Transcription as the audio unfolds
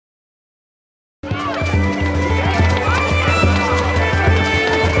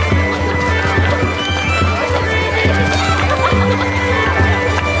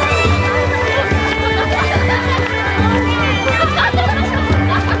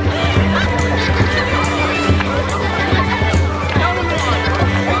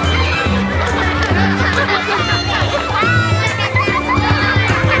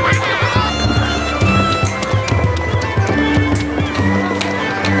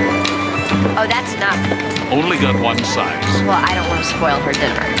Oh, that's enough. Only got one size. Well, I don't want to spoil her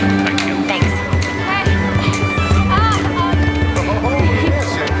dinner. Thank you. Thanks.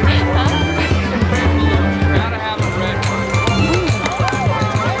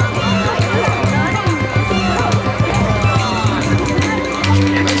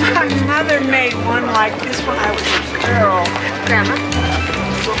 My mother made one like this when I was a girl. Grandma?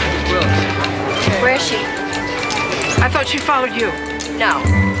 Where is she? I thought she followed you. No.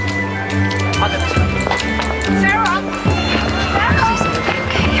 I'll go this way. Sarah! Please let her be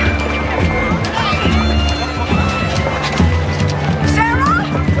okay. Sarah!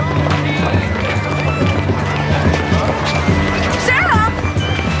 Sarah!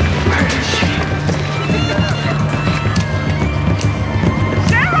 Where is she?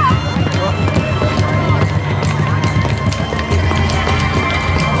 Sarah!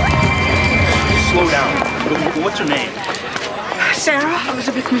 Slow down. What's her name? Sarah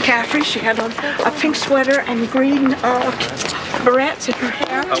Elizabeth McCaffrey. She had on a pink sweater and green barrettes in her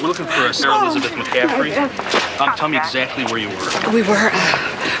hair. We're looking for Sarah Elizabeth McCaffrey. Tell me exactly where you were. We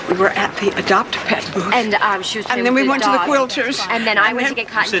were at the Adopt a Pet booth. And she was playing And then we with went the to the dog. quilters. And then I went to get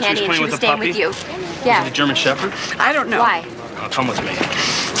cotton said she was candy and she playing was with a staying puppy? with you. Is Yeah. it a German Shepherd? I don't know. Why? Come with me.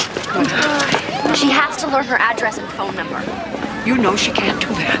 She has to learn her address and phone number. You know she can't do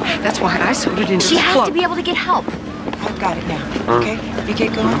that. That's why I sewed it into She the has cloak. to be able to get help. I've got it now. Okay? You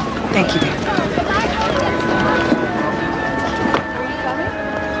get going? Thank you, dear.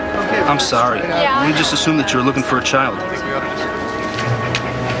 I'm sorry. Yeah. We just assumed that you were looking for a child.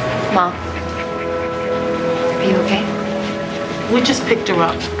 Mom. Are you okay? We just picked her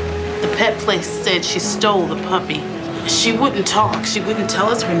up. The pet place said she stole the puppy. She wouldn't talk. She wouldn't tell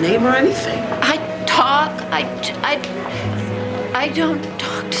us her name or anything. I talk. I don't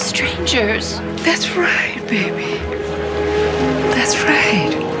talk to strangers. That's right, baby. That's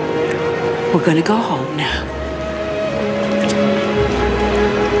right. We're gonna go home now.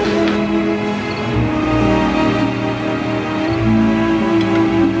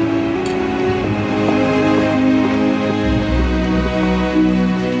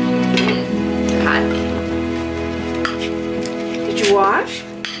 Did you wash?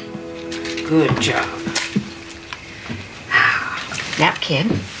 Good job. Napkin.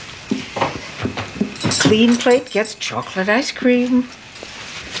 Clean plate gets chocolate ice cream.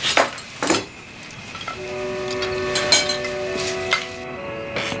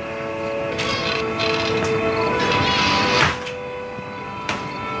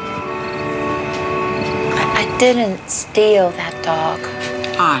 I didn't steal that dog.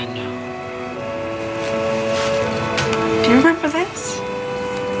 I know. Do you remember this?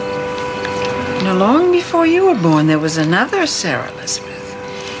 Now, long before you were born, there was another Sarah Elizabeth.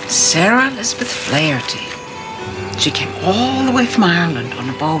 Sarah Elizabeth Flaherty. She came all the way from Ireland on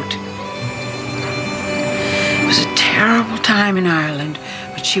a boat. It was a terrible time in Ireland,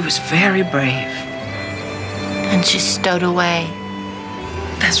 but she was very brave. And she stowed away.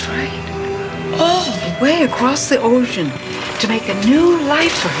 That's right. All the way across the ocean to make a new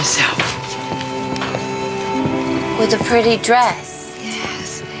life for herself. With a pretty dress.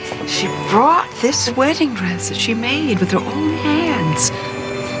 Yes. She brought this wedding dress that she made with her own hands.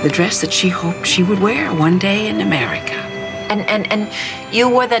 The dress that she hoped she would wear one day in America. And you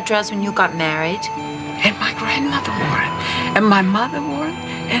wore that dress when you got married? And my grandmother wore it. And my mother wore it.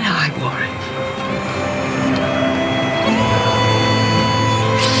 And I wore it.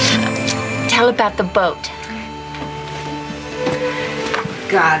 Tell about the boat.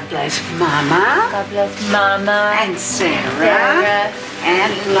 God bless Mama. God bless Mama. And Sarah. Sarah.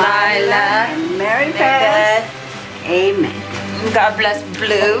 And Lila. And Mary Beth. Amen. God bless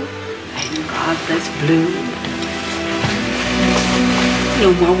Blue. And God bless Blue.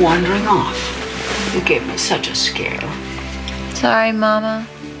 No more wandering off. You gave me such a scare. Sorry, Mama.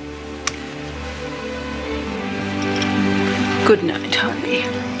 Good night, honey.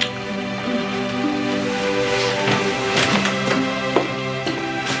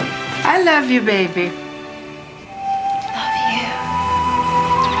 I love you, baby. Love you.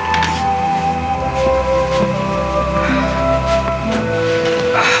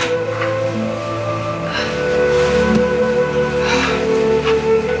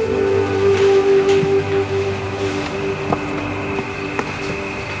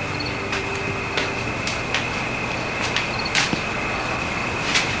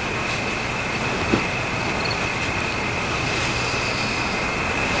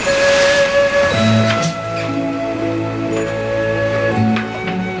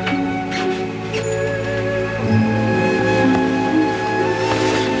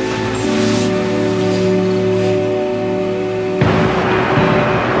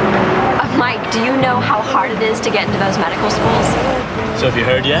 hard it is to get into those medical schools? So have you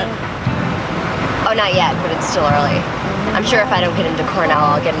heard yet? Oh, not yet, but it's still early. I'm sure if I don't get into Cornell,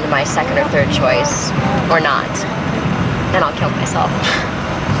 I'll get into my second or third choice. Or not. And I'll kill myself.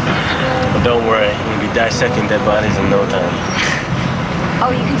 Well, don't worry. You'll be dissecting dead bodies in no time. Oh,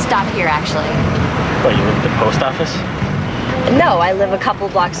 you can stop here, actually. What, you live at the post office? No, I live a couple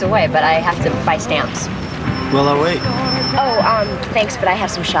blocks away, but I have to buy stamps. Well, I'll wait. Oh, thanks, but I have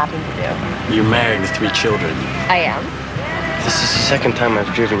some shopping to do. You're married with 3 children. I am? This is the second time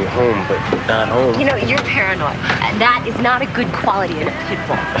I've driven you home, but not home. You know, you're paranoid. That is not a good quality in a pit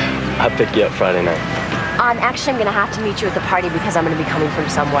bull. I'll pick you up Friday night. Actually, I'm gonna have to meet you at the party because I'm gonna be coming from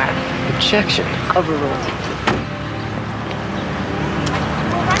somewhere. Objection. Overruled.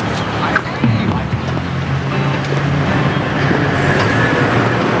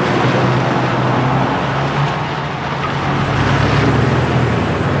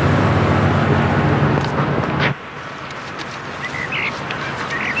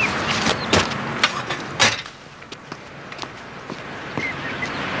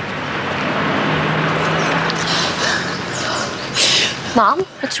 Mom,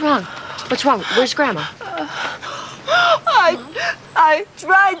 what's wrong? What's wrong? Where's Grandma? I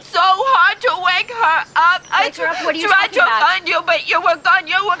tried so hard to wake her up. Wake her up? What are you tried talking to about? find you, but you were gone.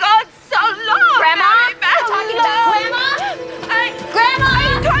 You were gone so long. Grandma? Mary Beth. What are you talking about? Grandma? Grandma?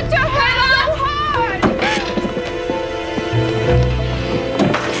 I tried to hurt so hard.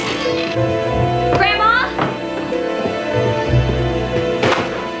 Grandma?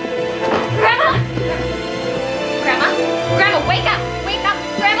 Grandma? Grandma? Grandma, wake up! Wake up!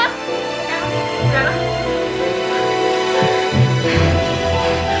 Grandma? Grandma?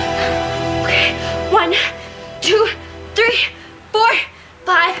 Okay. 1, 2, 3, 4,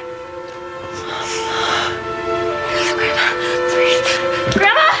 5.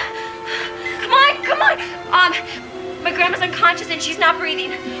 Grandma! Come on, come on! My grandma's unconscious and she's not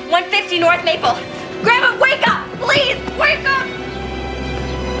breathing. 150 North Maple. Grandma, wake up! Please, wake up!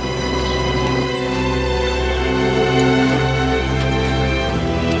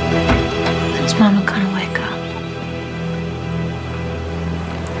 When's Mama gonna wake up?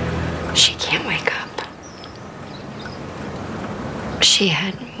 She can't wake up. She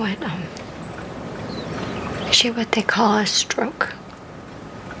had what they call a stroke.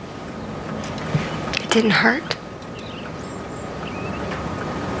 It didn't hurt.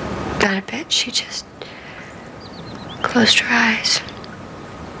 Not a bit. She just closed her eyes.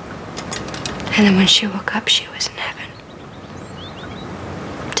 And then when she woke up, she was in heaven.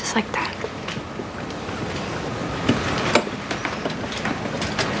 Just like that.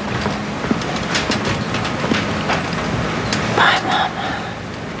 Bye, Mama.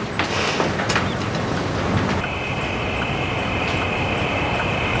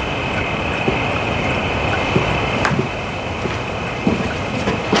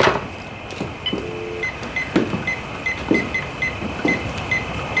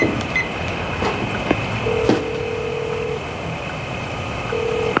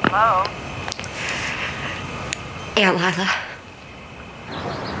 Hello. Aunt Lila.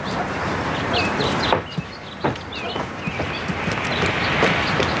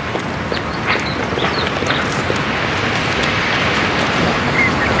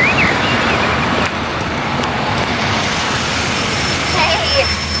 Hey.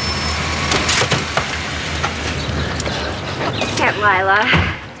 Aunt Lila.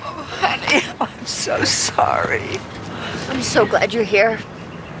 Oh, honey, I'm so sorry. I'm so glad you're here.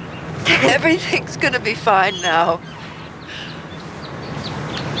 Everything's gonna be fine now.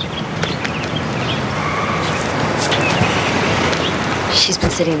 She's been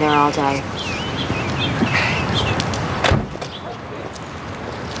sitting there all day.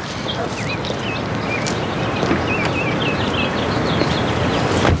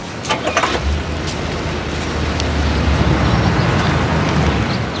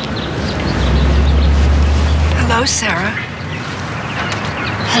 Hello, Sarah.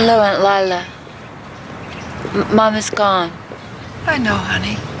 Hello, Aunt Lila. Mama's gone. I know,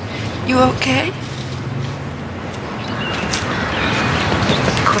 honey. You okay?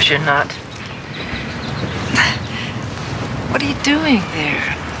 Of course you're not. What are you doing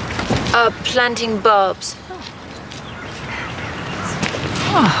there? Planting bulbs.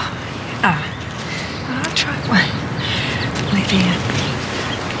 Oh, yeah. I'll try one. Lydia.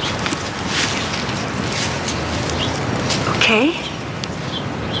 Okay.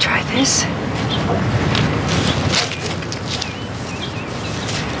 Try this.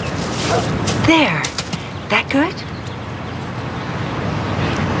 There. That good?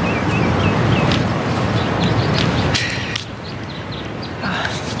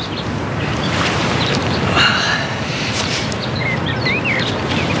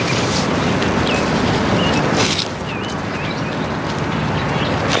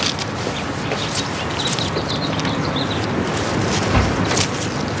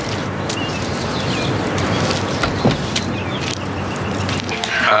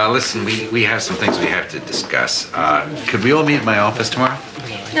 Listen, we have some things we have to discuss. Could we all meet at my office tomorrow?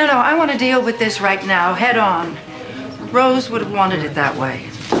 No, I want to deal with this right now, head on. Rose would have wanted it that way.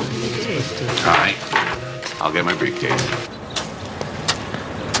 All right. I'll get my briefcase.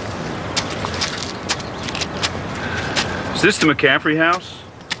 Is this the McCaffrey house?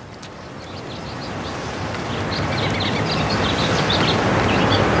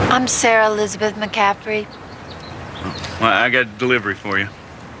 I'm Sarah Elizabeth McCaffrey. Well, I got delivery for you.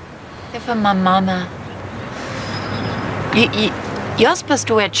 They're from my mama. You're supposed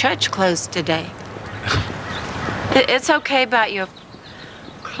to wear church clothes today. It's okay about your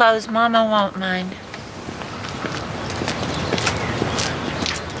clothes. Mama won't mind.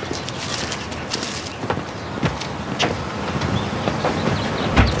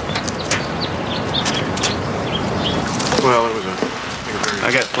 Well, it was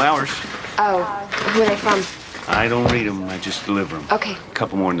I got flowers. Oh, who are they from? I don't read them. I just deliver them. Okay. A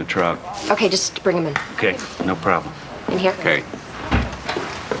couple more in the truck. Okay, just bring them in. Okay, no problem. In here? Okay.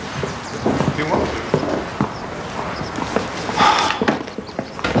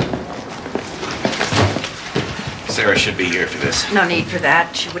 Sarah should be here for this. No need for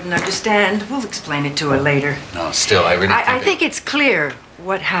that. She wouldn't understand. We'll explain it to her later. No, still, I really I think it's clear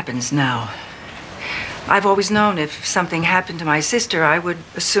what happens now. I've always known if something happened to my sister, I would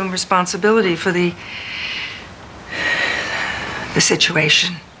assume responsibility for the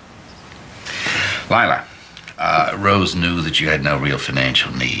situation. Lila, Rose knew that you had no real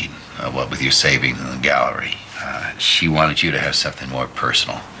financial need, what with your savings in the gallery. She wanted you to have something more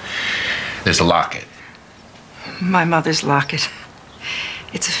personal. There's a locket. My mother's locket.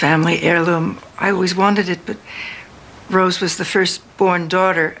 It's a family heirloom. I always wanted it, but Rose was the firstborn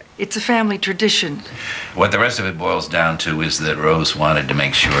daughter. It's a family tradition. What the rest of it boils down to is that Rose wanted to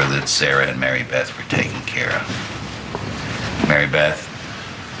make sure that Sarah and Mary Beth were taken care of. Mary Beth,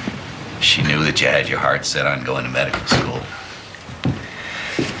 she knew that you had your heart set on going to medical school.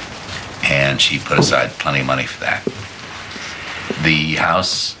 And she put aside plenty of money for that. The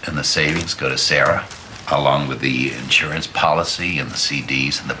house and the savings go to Sarah, along with the insurance policy and the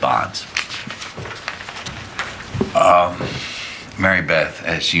CDs and the bonds. Mary Beth,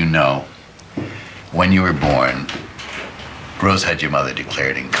 as you know, when you were born, Rose had your mother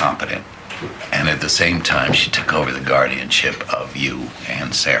declared incompetent. And at the same time, she took over the guardianship of you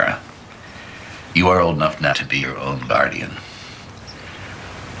and Sarah. You are old enough now to be your own guardian.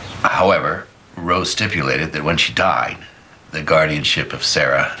 However, Rose stipulated that when she died, the guardianship of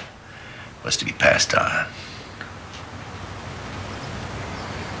Sarah was to be passed on.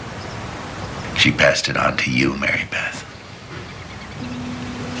 She passed it on to you, Mary Beth.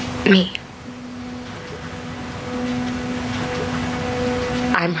 Me.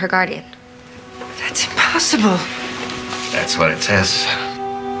 I'm her guardian. That's impossible. That's what it says.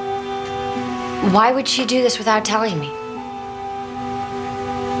 Why would she do this without telling me?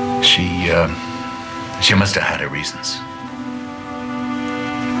 She must have had her reasons.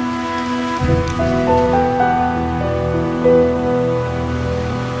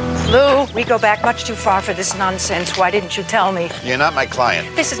 Lou, we go back much too far for this nonsense. Why didn't you tell me? You're not my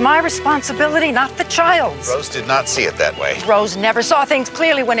client. This is my responsibility, not the child's. Rose did not see it that way. Rose never saw things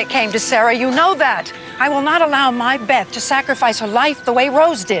clearly when it came to Sarah. You know that. I will not allow my Beth to sacrifice her life the way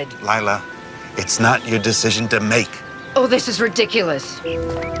Rose did. Lila, it's not your decision to make. Oh, this is ridiculous.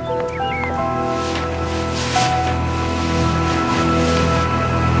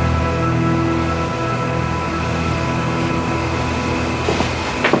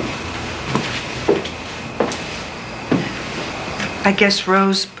 I guess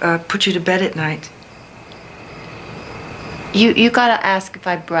Rose put you to bed at night. You gotta ask if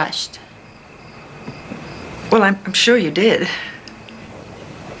I brushed. Well, I'm sure you did.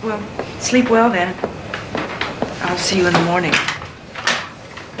 Well, sleep well then. I'll see you in the morning.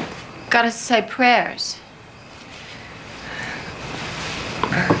 Gotta say prayers.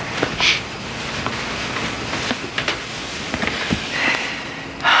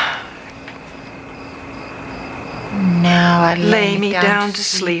 Now I lay me down to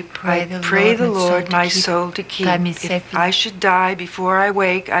sleep. I pray the Lord my soul to keep. Guide me If safely. I should die before I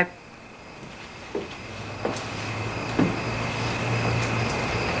wake,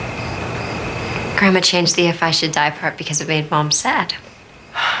 Grandma changed the if I should die part because it made Mom sad.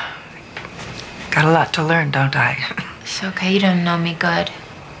 Got a lot to learn, don't I? It's okay, you don't know me good.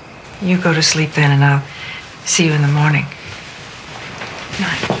 You go to sleep then, and I'll see you in the morning.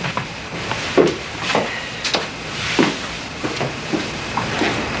 Night.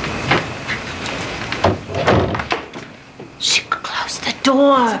 She closed the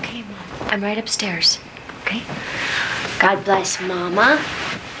door. It's okay, Mom. I'm right upstairs. Okay? God bless Mama.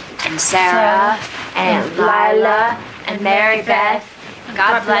 and Sarah, and Lila, and Mary Beth.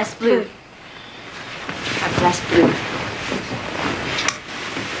 God bless Blue. God bless Blue.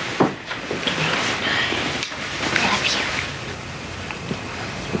 I love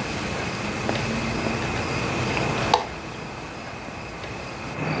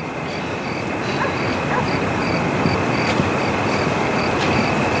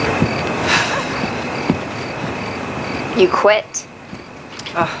you. You quit?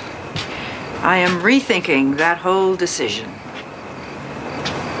 I am rethinking that whole decision.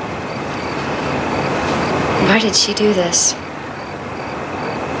 Why did she do this?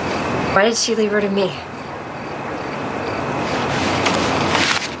 Why did she leave her to me?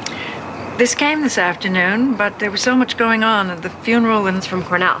 This came this afternoon, but there was so much going on at the funeral and... It's from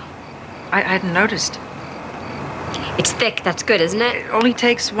Cornell. I hadn't noticed. It's thick. That's good, isn't it? It only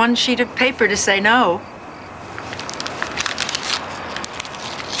takes one sheet of paper to say no.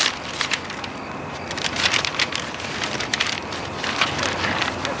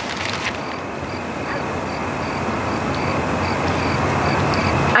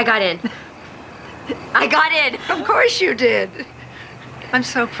 I got in. I got in. Of course you did. I'm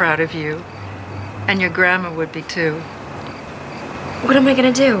so proud of you. And your grandma would be too. What am I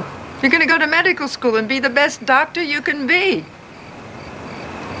gonna do? You're gonna go to medical school and be the best doctor you can be.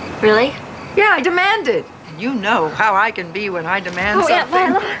 Really? Yeah, I demand it. And you know how I can be when I demand something. Aunt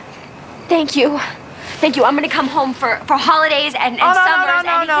Lila. Thank you. Thank you. I'm gonna come home for holidays and summers.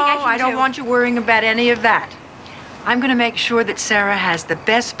 I don't want you worrying about any of that. I'm gonna make sure that Sarah has the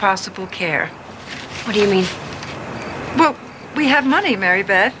best possible care. What do you mean? Well, we have money, Mary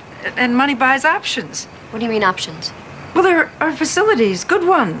Beth, and money buys options. What do you mean options? Well, there are facilities, good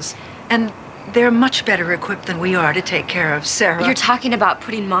ones, and they're much better equipped than we are to take care of Sarah. You're talking about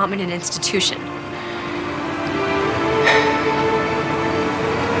putting Mom in an institution.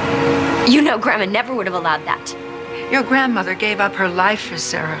 You know Grandma never would have allowed that. Your grandmother gave up her life for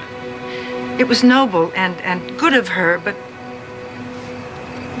Sarah. It was noble and good of her, but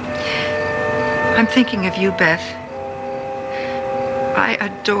I'm thinking of you, Beth. I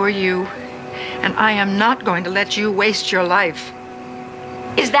adore you, and I am not going to let you waste your life.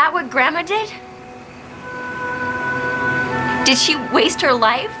 Is that what Grandma did? Did she waste her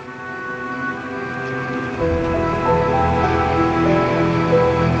life?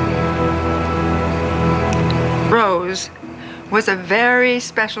 Rose was a very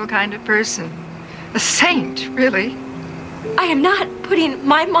special kind of person. A saint, really. I am not putting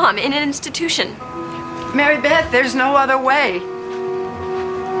my mom in an institution. Mary Beth, there's no other way.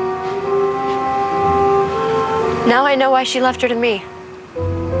 Now I know why she left her to me.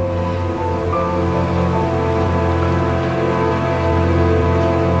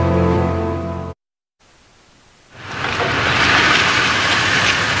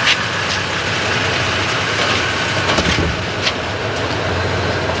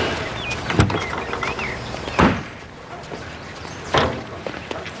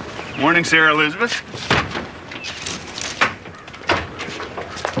 Morning, Sarah Elizabeth.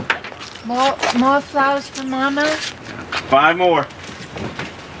 More flowers for Mama? 5 more.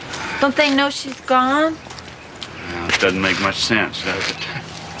 Don't they know she's gone? Well, it doesn't make much sense, does it?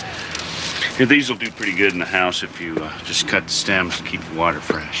 Here, these will do pretty good in the house if you just cut the stems and keep the water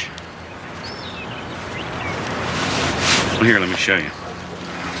fresh. Well, here, let me show you.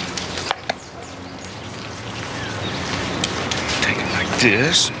 Take it like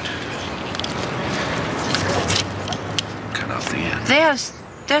this and cut off the end.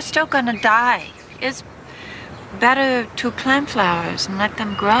 They're still gonna die. It's better to plant flowers and let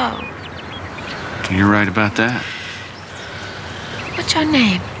them grow. You're right about that. What's your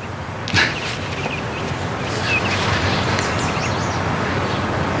name?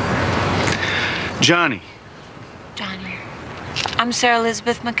 Johnny. Johnny. I'm Sarah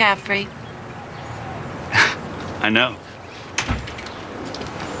Elizabeth McCaffrey. I know.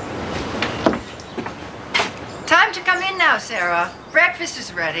 Time to come in now, Sarah. Breakfast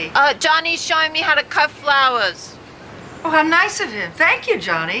is ready. Johnny's showing me how to cut flowers. Oh, how nice of him. Thank you,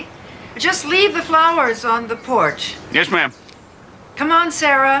 Johnny. Just leave the flowers on the porch. Yes, ma'am. Come on,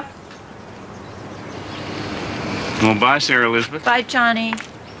 Sarah. Well, bye, Sarah Elizabeth. Bye, Johnny.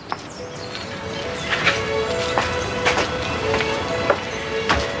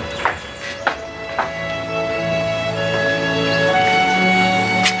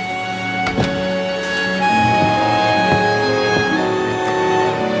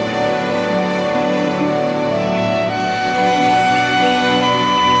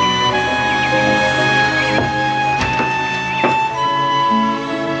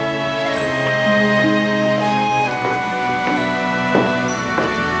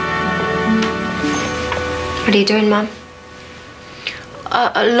 What are you doing, Mom?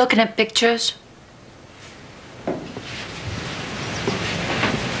 Looking at pictures.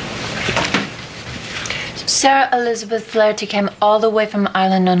 Sarah Elizabeth Flaherty came all the way from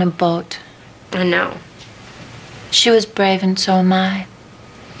Ireland on a boat. I know. She was brave, and so am I.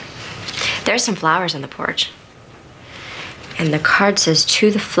 There's some flowers on the porch. And the card says,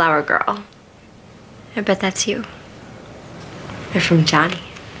 "To the flower girl." I bet that's you. They're from Johnny.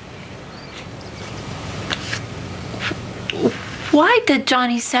 Why did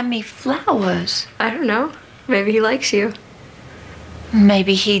Johnny send me flowers? I don't know. Maybe he likes you.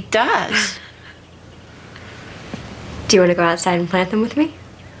 Maybe he does. Do you want to go outside and plant them with me?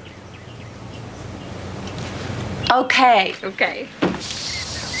 Okay. Okay.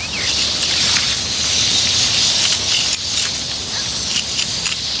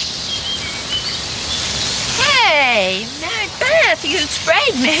 Hey, Mary Beth, you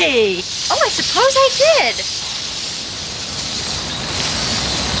sprayed me. Oh, I suppose I did.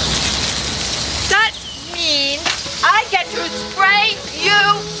 That means I get to spray you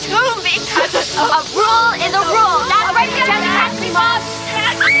too because A rule is a rule. That's right. Just catch me, Mom.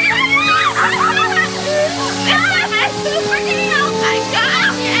 Oh my God!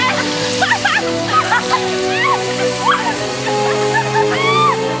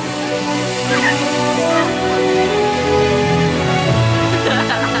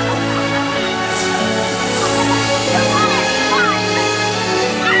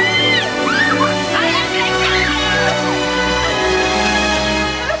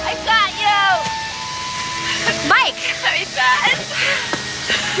 I got you. Mike.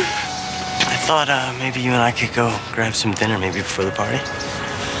 I thought maybe you and I could go grab some dinner maybe before the party.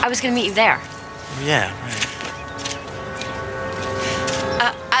 I was going to meet you there. Yeah, right.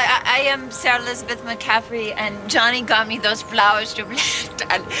 I am Sarah Elizabeth McCaffrey, and Johnny got me those flowers to plant,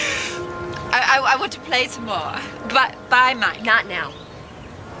 and I want to play some more. But bye, Mike. Not now.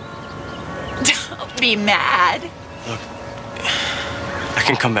 Don't be mad. Look, I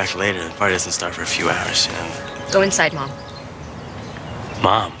can come back later. The party doesn't start for a few hours, you know. Go inside, Mom.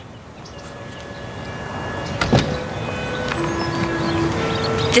 Mom.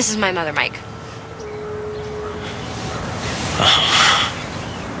 This is my mother, Mike.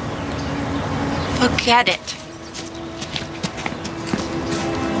 Forget it.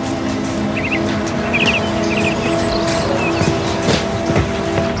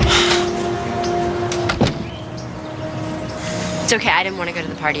 It's okay. I didn't want to go to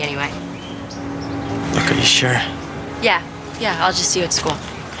the party anyway. Look, are you sure? Yeah. I'll just see you at school.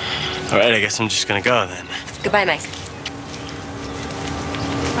 All right, I guess I'm just gonna go then. Goodbye, Mike.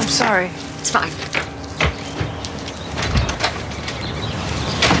 I'm sorry. It's fine.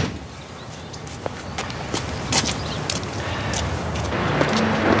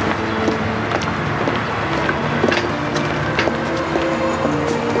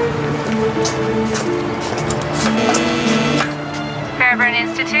 Fairburn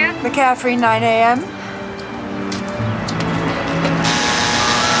Institute. McCaffrey, 9 a.m.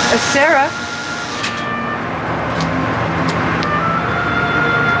 Sarah?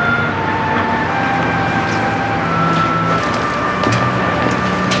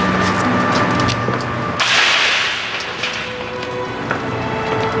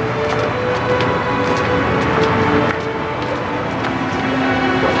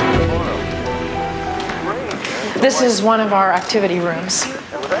 This is one of our activity rooms.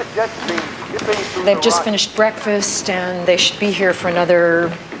 They've just finished breakfast and they should be here for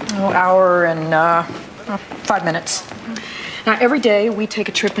another hour and 5 minutes. Now, every day we take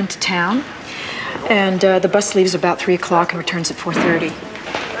a trip into town, and the bus leaves about 3 o'clock and returns at 4:30.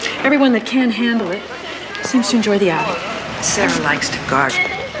 Everyone that can handle it seems to enjoy the outing. Sarah likes to garden.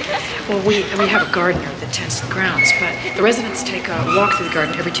 Well, we have a gardener that tends the grounds, but the residents take a walk through the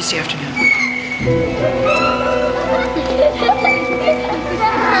garden every Tuesday afternoon.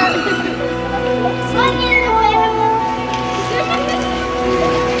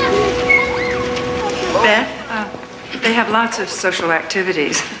 Beth, they have lots of social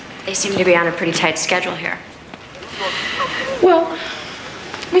activities. They seem to be on a pretty tight schedule here. Well,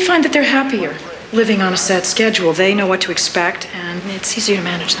 we find that they're happier living on a set schedule. They know what to expect, and it's easier to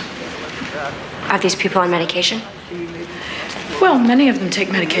manage them. Are these people on medication? Well, many of them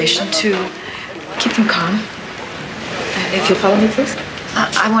take medication to keep them calm. If you'll follow me, please.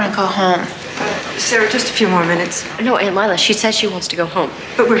 I want to go home. Sarah, just a few more minutes. No, Aunt Lila, she says she wants to go home.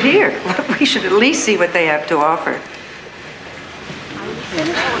 But we're here. We should at least see what they have to offer.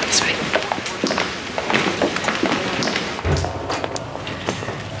 This way.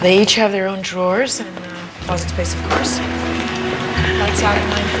 They each have their own drawers and closet space, of course. Lights out at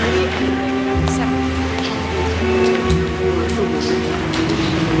 9:30 and 7.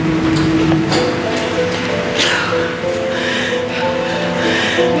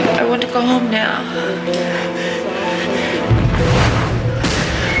 I want to go home now.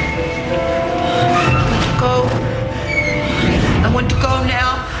 I want to go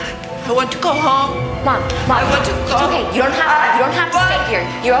now. I want to go home. Mom, I want to go. It's okay. You don't have to stay here.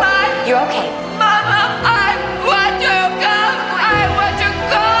 You're okay. Mama, I want to go. I want to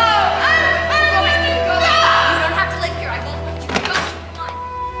go. I want to go. You don't have to live here. I won't let you go. Come on.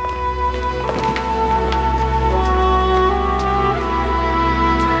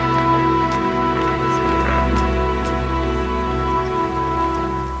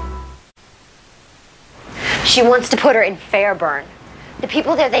 She wants to put her in Fairburn. The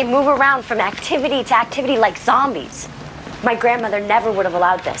people there, they move around from activity to activity like zombies. My grandmother never would have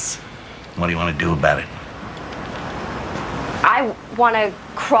allowed this. What do you want to do about it? I want to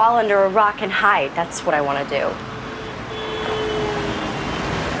crawl under a rock and hide. That's what I want to do.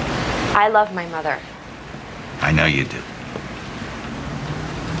 I love my mother. I know you do.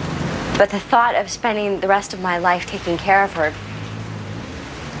 But the thought of spending the rest of my life taking care of her,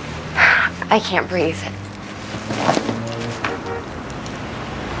 I can't breathe.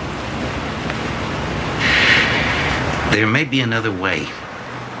 There may be another way.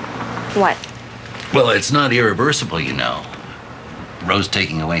 What? Well, it's not irreversible, you know. Rose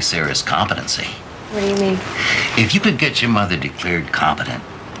taking away Sarah's competency. What do you mean? If you could get your mother declared competent,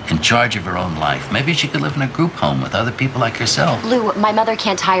 in charge of her own life, maybe she could live in a group home with other people like herself. Lou, my mother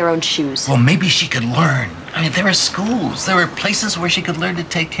can't tie her own shoes. Well, maybe she could learn. I mean, there are schools. There are places where she could learn to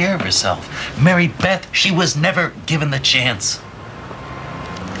take care of herself. Mary Beth, she was never given the chance.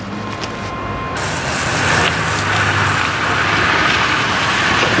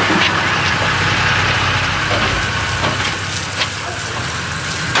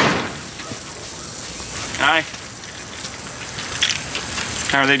 Hi.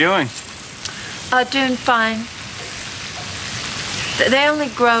 How are they doing? Doing fine. They only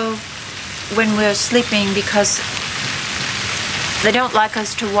grow when we're sleeping because they don't like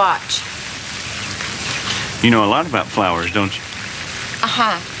us to watch. You know a lot about flowers, don't you?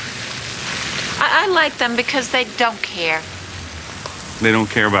 Uh-huh. I like them because they don't care. They don't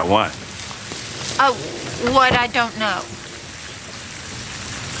care about what? What I don't know.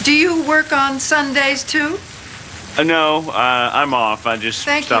 Do you work on Sundays, too? No, I'm off. I just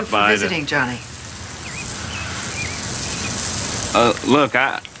Thank you stopped for by visiting, Johnny. Look,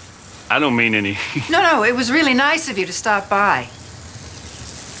 I don't mean any... No, it was really nice of you to stop by.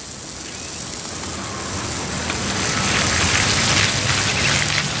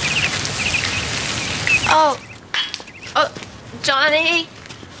 Oh, Johnny,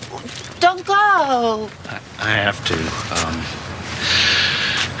 don't go. I have to.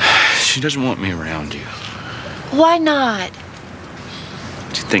 She doesn't want me around you. Why not?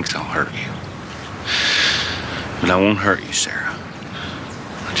 She thinks I'll hurt you. But I won't hurt you, Sarah.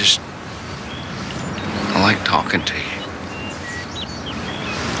 I like talking to you.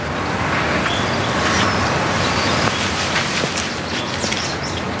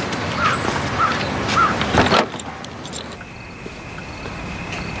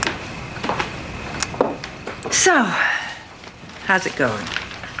 So, how's it going?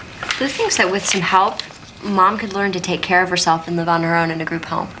 Lou thinks that with some help, Mom could learn to take care of herself and live on her own in a group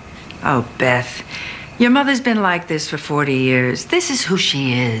home. Oh, Beth, your mother's been like this for 40 years. This is who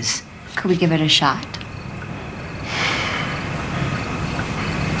she is. Could we give it a shot?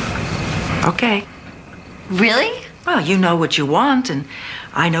 Okay. Really? Well, you know what you want, and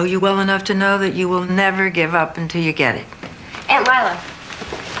I know you well enough to know that you will never give up until you get it. Aunt Lila,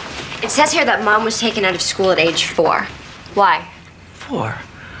 it says here that Mom was taken out of school at age 4. Why? 4?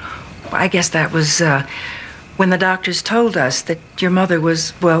 Well, I guess that was when the doctors told us that your mother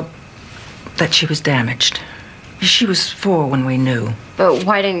was, well, that she was damaged. She was 4 when we knew. But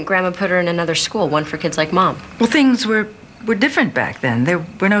why didn't Grandma put her in another school, one for kids like Mom? Well, things were different back then. There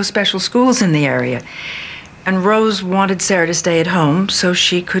were no special schools in the area. And Rose wanted Sarah to stay at home so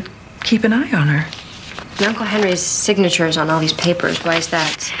she could keep an eye on her. Your Uncle Henry's signature is on all these papers. Why is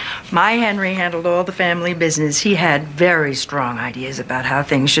that? My Henry handled all the family business. He had very strong ideas about how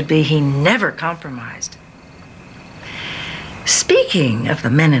things should be. He never compromised. Speaking of the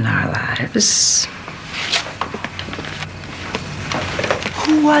men in our lives,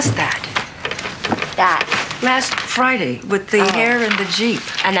 who was that? That. Last Friday with the hair and the Jeep.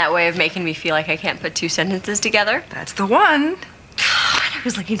 And that way of making me feel like I can't put 2 sentences together? That's the one. I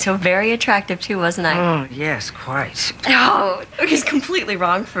was looking so very attractive, too, wasn't I? Oh, yes, quite. Oh, he's completely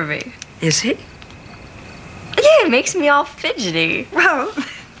wrong for me. Is he? Yeah, it makes me all fidgety. Well,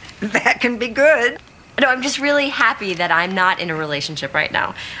 that can be good. No, I'm just really happy that I'm not in a relationship right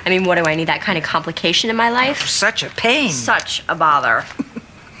now. I mean, what do I need? That kind of complication in my life? Such a pain. Such a bother.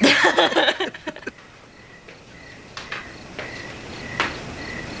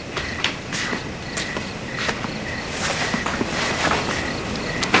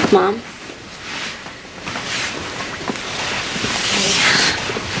 Mom?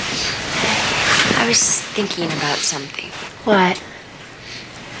 I was thinking about something. What?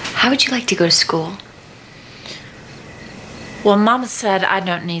 How would you like to go to school? Well, Mama said I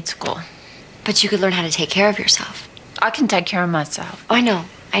don't need school. But you could learn how to take care of yourself. I can take care of myself. Oh, I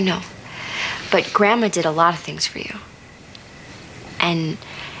know. But Grandma did a lot of things for you. And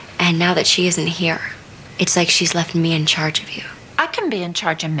now that she isn't here, it's like she's left me in charge of you. I can be in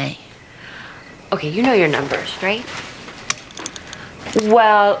charge of me. Okay, you know your numbers, right?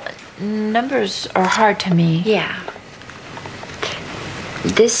 Well, numbers are hard to me. Yeah.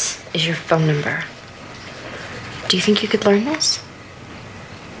 This is your phone number. Do you think you could learn this?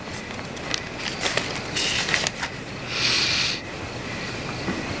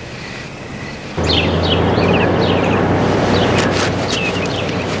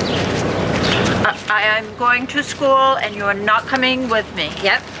 I'm going to school and you're not coming with me.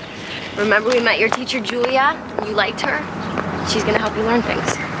 Yep. Remember we met your teacher, Julia? You liked her? She's gonna help you learn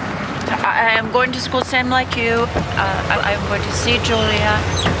things. I am going to school same like you. I'm going to see Julia.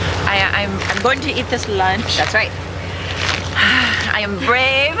 I'm going to eat this lunch. That's right. I am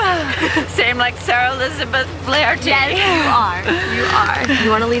brave. Same like Sarah Elizabeth Flaherty. Yes, you are. You are. You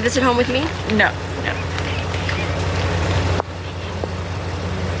want to leave this at home with me? No.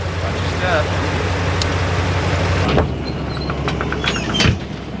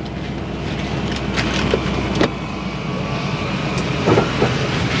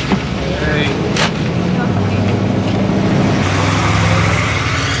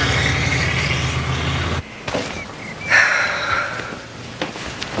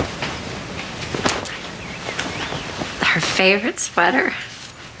 Her favorite sweater.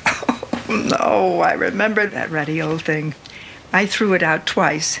 No, I remember that ratty old thing. I threw it out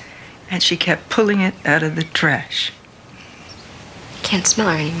twice, and she kept pulling it out of the trash. Can't smell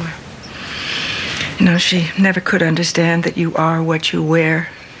her anymore. You know, she never could understand that you are what you wear.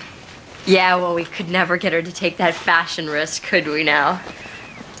 Yeah, well, we could never get her to take that fashion risk, could we now?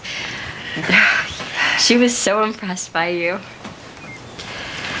 She was so impressed by you.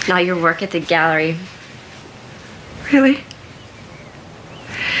 Now your work at the gallery. Really?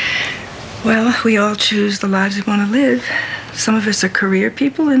 Well, we all choose the lives we want to live. Some of us are career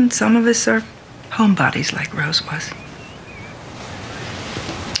people, and some of us are homebodies like Rose was.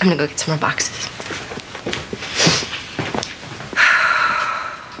 I'm gonna go get some more boxes.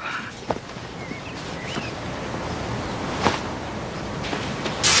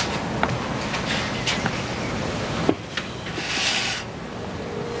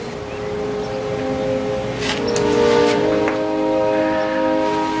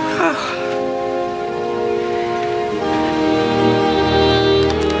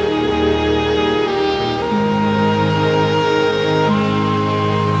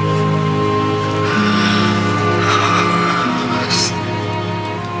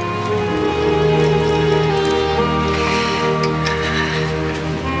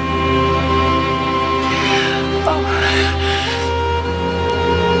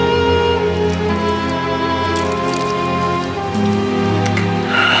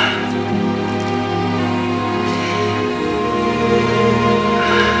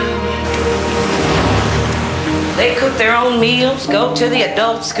 They cook their own meals, go to the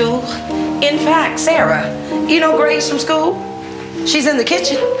adult school. In fact, Sarah, you know Grace from school? She's in the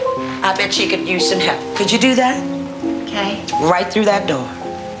kitchen. I bet she could use some help. Could you do that? Okay. Right through that door.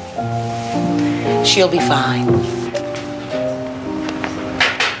 She'll be fine.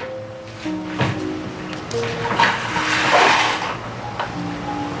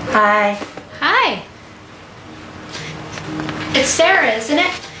 Hi. Hi. It's Sarah, isn't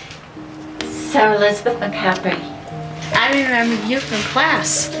it? Sarah Elizabeth McCaffrey. I remember you from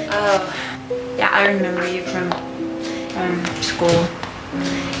class. Oh, yeah, I remember you from school.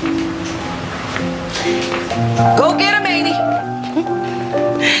 Go get her, Mamie.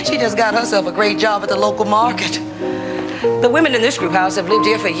 She just got herself a great job at the local market. The women in this group house have lived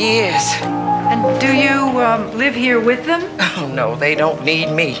here for years. And do you live here with them? Oh, no, they don't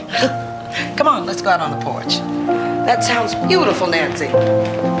need me. Come on, let's go out on the porch. That sounds beautiful, Nancy.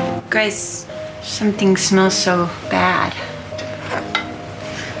 Grace, something smells so bad.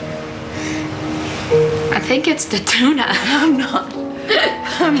 I think it's the tuna. I'm not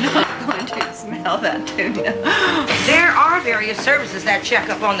going to smell that, Tuna. There are various services that check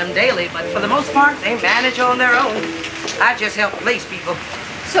up on them daily, but for the most part, they manage on their own. I just help place people.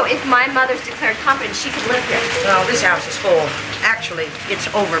 So if my mother's declared competent, she could live here? Well, this house is full. Actually, it's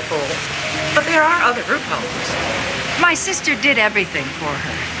over full. But there are other group homes. My sister did everything for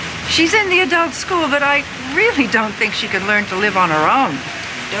her. She's in the adult school, but I really don't think she could learn to live on her own.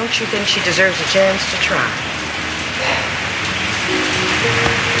 Don't you think she deserves a chance to try?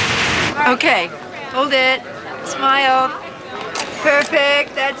 Okay, hold it. Smile.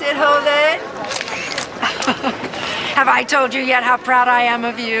 Perfect. That's it. Hold it. Have I told you yet how proud I am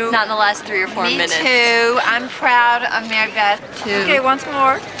of you? Not in the last 3 or 4 minutes. Me too. I'm proud of Mary Beth, too. Okay, once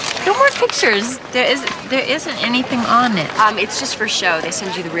more. No more pictures. There isn't anything on it. It's just for show. They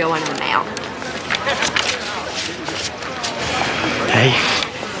send you the real one in the mail. Hey.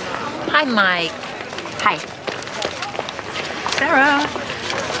 Hi, Mike. Hi. Sarah.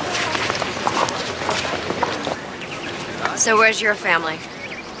 So where's your family?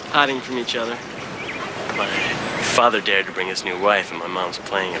 Hiding from each other. My father dared to bring his new wife, and my mom's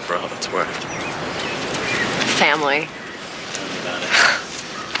playing it for all it's worth. Family. Tell me about it.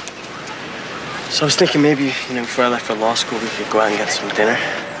 So I was thinking maybe, before I left for law school, we could go out and get some dinner.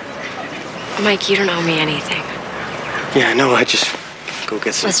 Mike, you don't owe me anything. Yeah, I know. I just go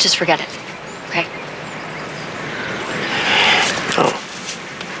get some. Let's just forget it, okay? No,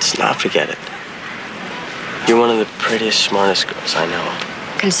 let's not forget it. You're one of the prettiest, smartest girls I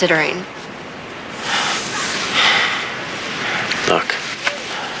know. Considering. Look,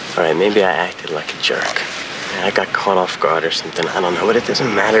 all right, maybe I acted like a jerk. I got caught off guard or something. I don't know, but it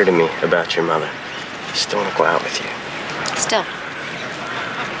doesn't matter to me about your mother. I still want to go out with you. Still.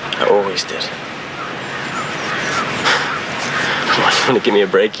 I always did. Come on, you want to give me a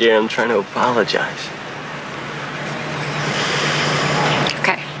break here? I'm trying to apologize.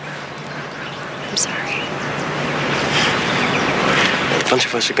 Okay. I'm sorry. A bunch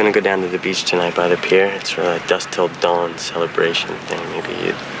of us are going to go down to the beach tonight by the pier. It's sort of a dusk till dawn celebration thing. Maybe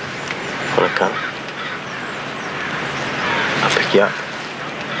you'd want to come? I'll pick you up.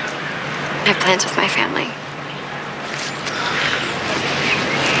 I have plans with my family.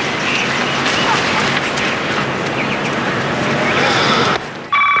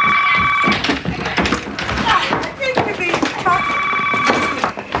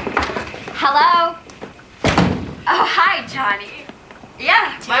 Hello? Oh, hi, Johnny.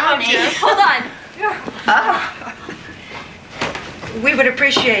 Yeah, my mom's here. Hold on. We would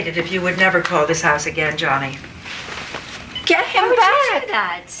appreciate it if you would never call this house again, Johnny. Get him Why would back. you do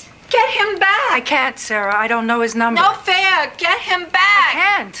that? Get him back. I can't, Sarah. I don't know his number. No fair. Get him I back.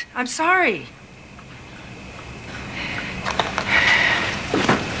 can't. I'm sorry.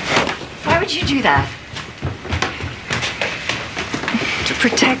 Why would you do that? To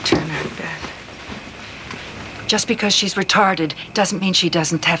protect her, Mary Beth. Just because she's retarded doesn't mean she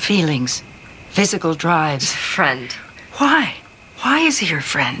doesn't have feelings. Physical drives. Friend. Why? Why is he her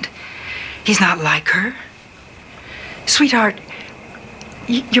friend? He's not like her. Sweetheart,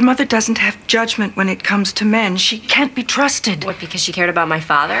 your mother doesn't have judgment when it comes to men. She can't be trusted. What, because she cared about my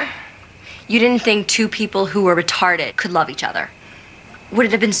father? You didn't think 2 people who were retarded could love each other? Would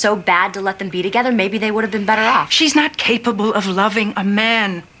it have been so bad to let them be together? Maybe they would have been better off. She's not capable of loving a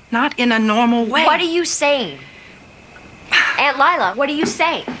man. Not in a normal way. What are you saying? Aunt Lila, what are you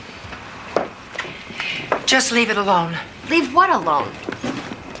saying? Just leave it alone. Leave what alone?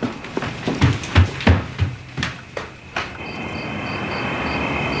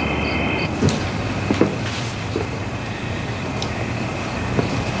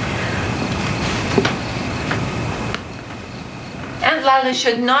 Aunt Lila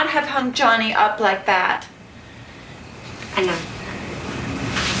should not have hung Johnny up like that. I know.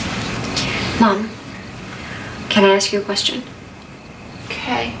 Mom, can I ask you a question?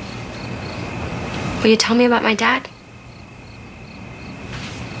 Okay. Will you tell me about my dad?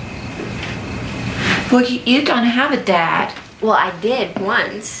 Well, you don't have a dad. Well, I did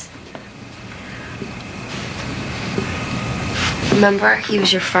once. Remember, he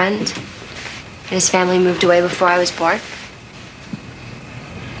was your friend? And his family moved away before I was born?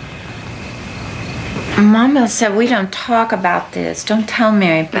 Mama said we don't talk about this. Don't tell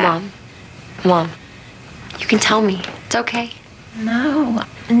Mary Beth. Mom, you can tell me. It's okay. No,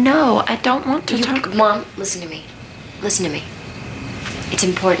 I don't want to talk. Mom, listen to me. Listen to me. It's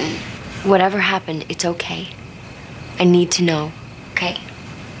important. Whatever happened, it's okay. I need to know, okay?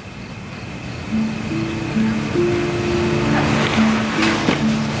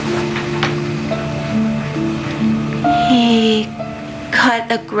 He cut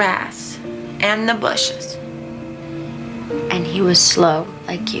the grass and the bushes. And he was slow,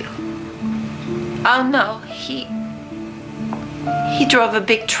 like you. Oh, no, he drove a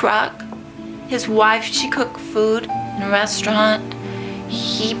big truck. His wife, she cooked food in a restaurant.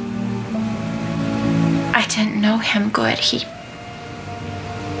 I didn't know him good. He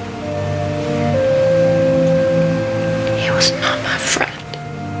was not my friend.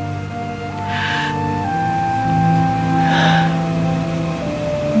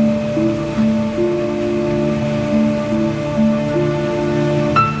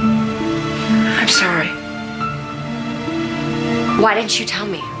 I'm sorry. Why didn't you tell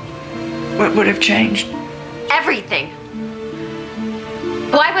me? What would have changed? Everything.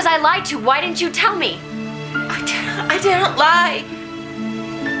 Why was I lied to? Why didn't you tell me? I didn't lie.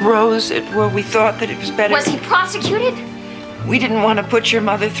 Rose, we thought that it was better. Was he prosecuted? We didn't want to put your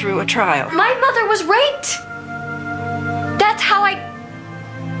mother through a trial. My mother was raped. That's how I...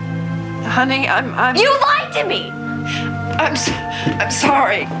 Honey, I'm... You lied to me! I'm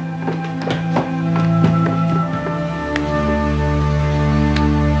sorry.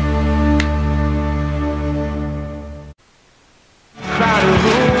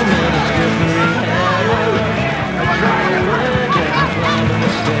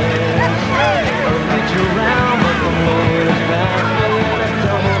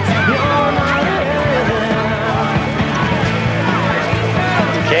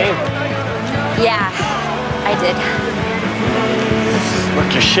 Yeah, I did.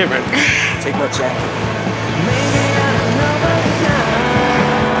 Look, you're shivering. Take my jacket.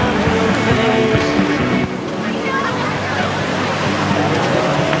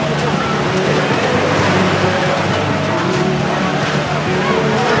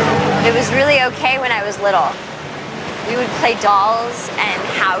 It was really okay when I was little. We would play dolls and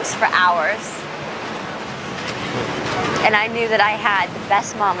house for hours. And I knew that I had the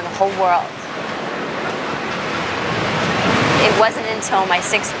best mom in the whole world. It wasn't until my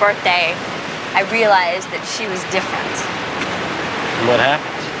 6th birthday I realized that she was different. What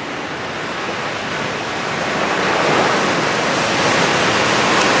happened?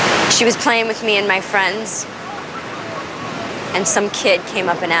 She was playing with me and my friends, and some kid came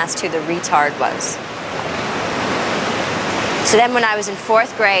up and asked who the retard was. So then when I was in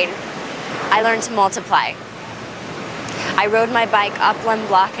 4th grade, I learned to multiply. I rode my bike up one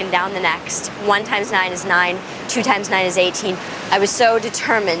block and down the next. 1 times 9 is 9, 2 times 9 is 18. I was so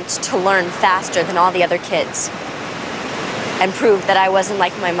determined to learn faster than all the other kids and prove that I wasn't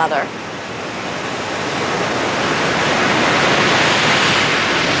like my mother.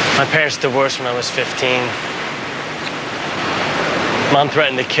 My parents divorced when I was 15. Mom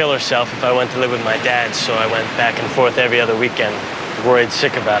threatened to kill herself if I went to live with my dad, so I went back and forth every other weekend, worried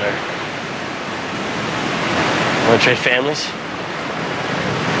sick about her. Want to trade families?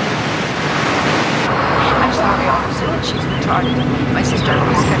 I'm sorry, officer, that she's retarded. My sister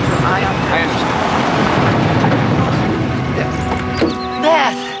always kept her eye on her. I understand.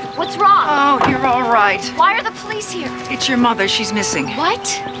 Beth! What's wrong? Oh, you're all right. Why are the police here? It's your mother. She's missing.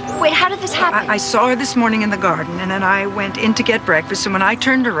 What? Wait, how did this happen? I saw her this morning in the garden, and then I went in to get breakfast, and when I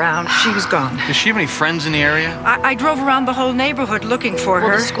turned around, she was gone. Does she have any friends in the area? I drove around the whole neighborhood looking for her.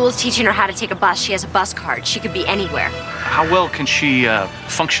 Well, the school's teaching her how to take a bus. She has a bus card. She could be anywhere. How well can she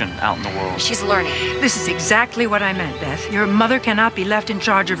function out in the world? She's learning. This is exactly what I meant, Beth. Your mother cannot be left in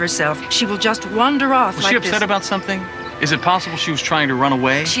charge of herself. She will just wander off Was like she upset this. about something? Is it possible she was trying to run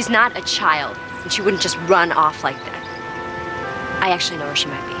away? She's not a child, and she wouldn't just run off like that. I actually know where she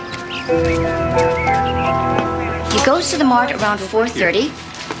might be. He goes to the mart around 4:30.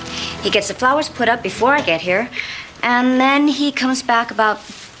 He gets the flowers put up before I get here, and then he comes back about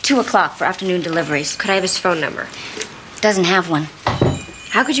 2 o'clock for afternoon deliveries. Could I have his phone number? Doesn't have one.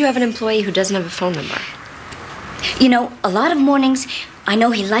 How could you have an employee who doesn't have a phone number? You know, a lot of mornings, I know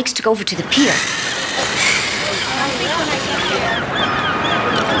he likes to go over to the pier.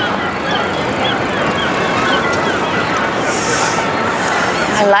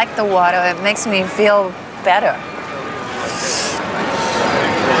 I like the water. It makes me feel better.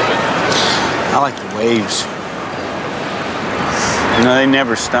 I like the waves. You know, they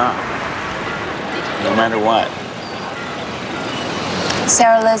never stop. No matter what.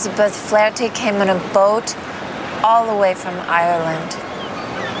 Sarah Elizabeth Flaherty came in a boat all the way from Ireland.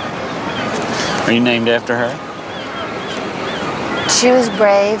 Are you named after her? She was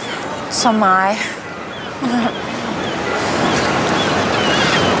brave. So am I.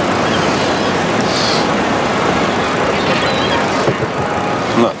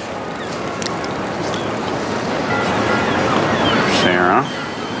 Look. Sarah.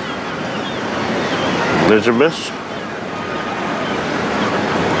 Elizabeth.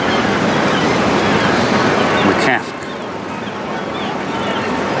 We're Catholic.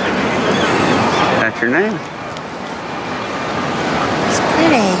 name. It's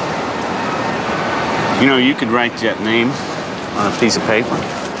pretty. You know, you could write that name on a piece of paper.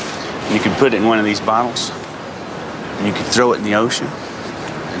 And you could put it in one of these bottles. And you could throw it in the ocean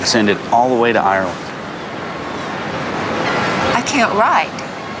and send it all the way to Ireland. I can't write.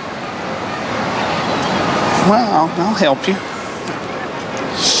 Well, I'll help you.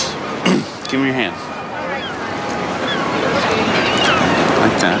 Give me your hand.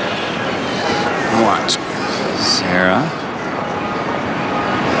 Like that. Watch. Sarah.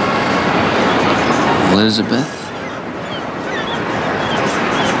 Elizabeth.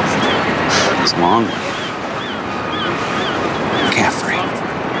 It's a long one. McCaffrey.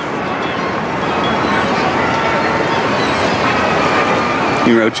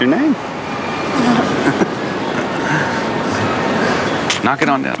 You wrote your name. Knock it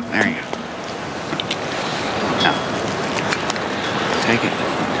on down. There you go. Now, take it.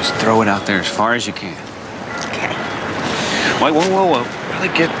 Just throw it out there as far as you can. Okay. Wait, whoa. Really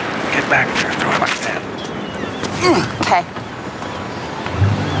get back there. Throw it like that. Okay.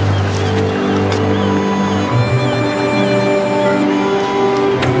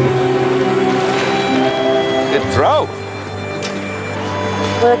 Good throw.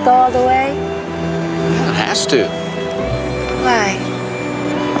 Will it go all the way? It has to, Why?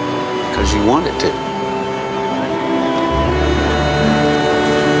 because you want it to.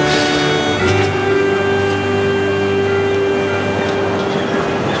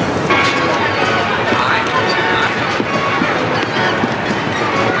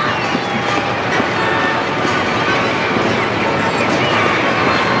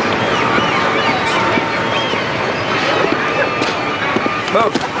 Oh,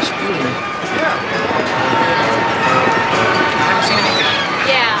 excuse me.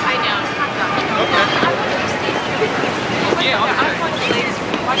 Yeah, I know.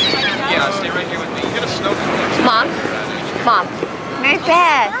 Yeah, stay right here with me. Get a snow. Mom. Mary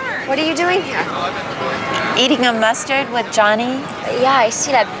Beth, What are you doing here? eating a mustard with Johnny? Yeah, I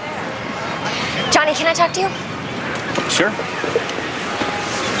see that. Johnny, can I talk to you? Sure.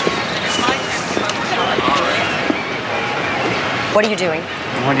 What are you doing?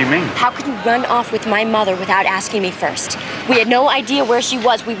 What do you mean? How could you run off with my mother without asking me first? We had no idea where she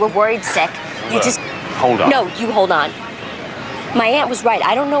was. We were worried sick. You Look, just... hold on. No, you hold on. My aunt was right.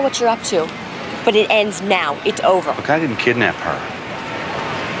 I don't know what you're up to, but it ends now. It's over. Look, I didn't kidnap her.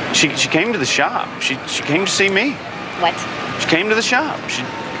 She came to the shop. She came to see me. What? She came to the shop. She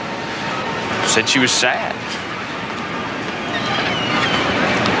said she was sad.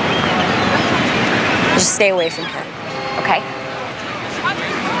 Just stay away from her, okay?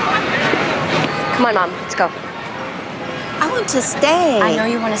 Come on, Mom. Let's go. I want to stay. I know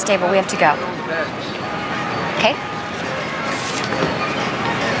you want to stay, but we have to go. Okay?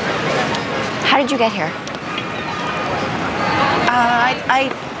 How did you get here?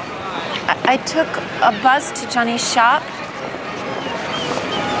 I took a bus to Johnny's shop.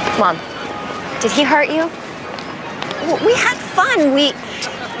 Mom, did he hurt you? We had fun.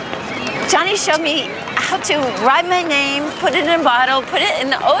 Johnny showed me how to write my name, put it in a bottle, put it in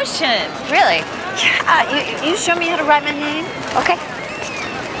the ocean. Really? Yeah, you showed me how to write my name? Okay.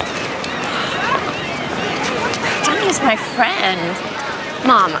 Johnny's my friend.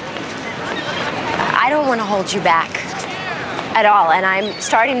 Mom, I don't want to hold you back at all, and I'm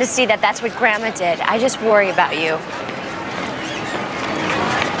starting to see that that's what Grandma did. I just worry about you.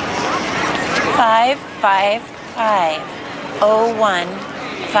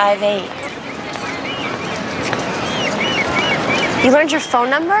 555-0158. You learned your phone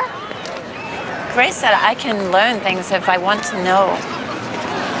number? Grace said I can learn things if I want to know.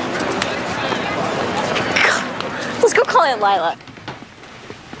 Let's go call Aunt Lila.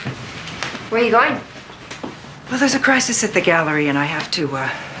 Where are you going? Well, there's a crisis at the gallery, and I have to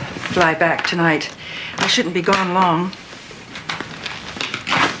fly back tonight. I shouldn't be gone long.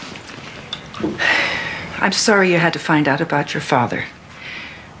 I'm sorry you had to find out about your father.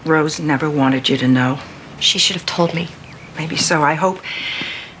 Rose never wanted you to know. She should have told me. Maybe so. I hope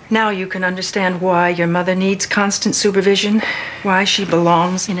now you can understand why your mother needs constant supervision, why she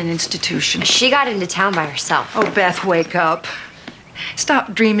belongs in an institution. She got into town by herself. Oh, Beth, wake up.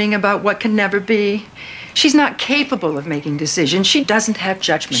 Stop dreaming about what can never be. She's not capable of making decisions. She doesn't have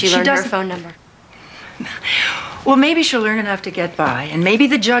judgment. She learned her phone number. Well, maybe she'll learn enough to get by, and maybe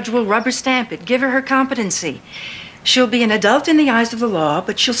the judge will rubber stamp it, give her her competency. She'll be an adult in the eyes of the law,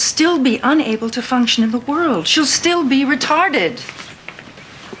 but she'll still be unable to function in the world. She'll still be retarded.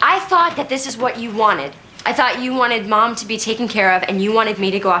 I thought that this is what you wanted. I thought you wanted Mom to be taken care of, and you wanted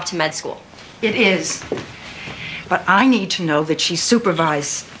me to go off to med school. It is. But I need to know that she's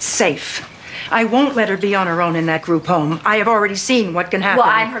supervised, safe. I won't let her be on her own in that group home. I have already seen what can happen. Well,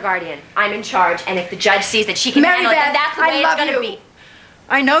 I'm her guardian. I'm in charge, and if the judge sees that she can Mary handle it, then Beth, that's the way it's going to be.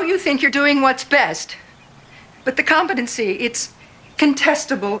 I know you think you're doing what's best, but the competency, it's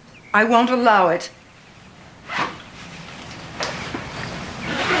contestable. I won't allow it.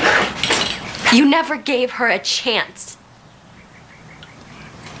 You never gave her a chance.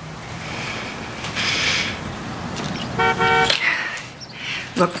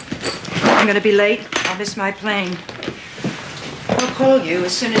 Look, I'm going to be late. I'll miss my plane. I'll call you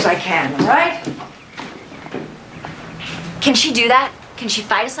as soon as I can, all right? Can she do that? Can she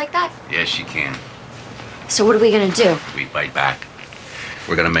fight us like that? Yes, she can. So what are we going to do? We fight back.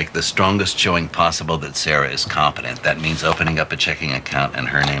 We're going to make the strongest showing possible that Sarah is competent. That means opening up a checking account in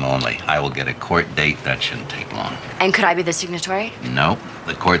her name only. I will get a court date. That shouldn't take long. And could I be the signatory? No.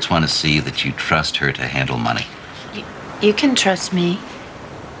 The courts want to see that you trust her to handle money. You can trust me.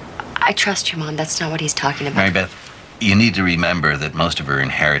 I trust you, Mom. That's not what he's talking about. Mary Beth, you need to remember that most of her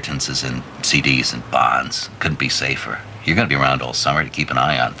inheritance is in CDs and bonds. Couldn't be safer. You're going to be around all summer to keep an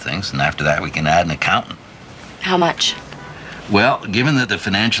eye on things, and after that we can add an accountant. How much? Well, given that the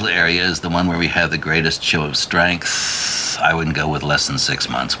financial area is the one where we have the greatest show of strength, I wouldn't go with less than 6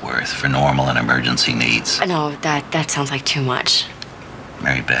 months' worth for normal and emergency needs. No, that sounds like too much.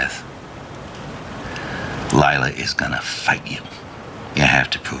 Mary Beth, Lila is gonna fight you. You have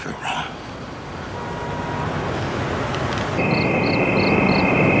to prove her wrong.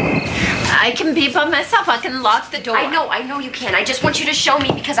 I can be by myself. I can lock the door. I know you can. I just want you to show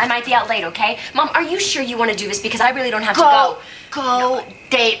me because I might be out late, okay? Mom, are you sure you want to do this? Because I really don't have to go. Go.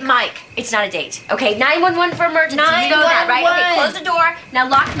 Date Mike. It's not a date, okay? 911 for emergency. You know that, right? Okay, close the door. Now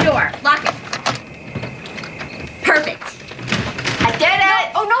lock the door. Lock it. Perfect. I did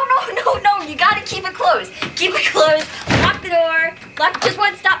it. Oh, no. You got to keep it closed. Keep it closed. Lock the door. Lock. Just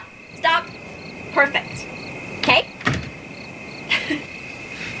one. Stop. Perfect. Okay?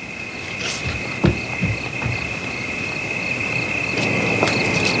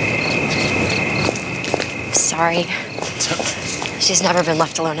 Sorry. She's never been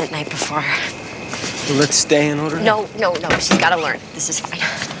left alone at night before. Well, let's stay in order? No. She's got to learn. This is fine.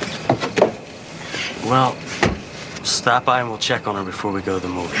 Well, stop by and we'll check on her before we go to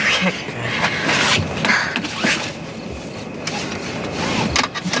the movie.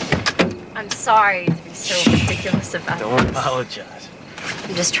 I'm sorry to be so ridiculous about it. Don't apologize.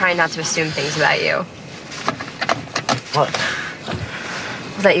 I'm just trying not to assume things about you. What?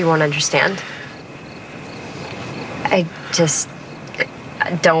 That you won't understand. I just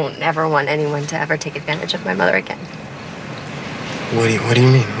don't ever want anyone to ever take advantage of my mother again. What do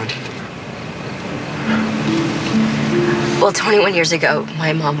you mean? Well, 21 years ago,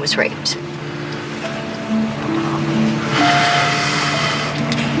 my mom was raped.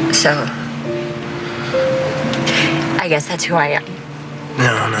 So, I guess that's who I am.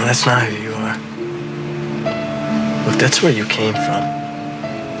 No, that's not who you are. Look, that's where you came from.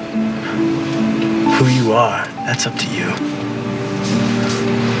 Who you are, that's up to you.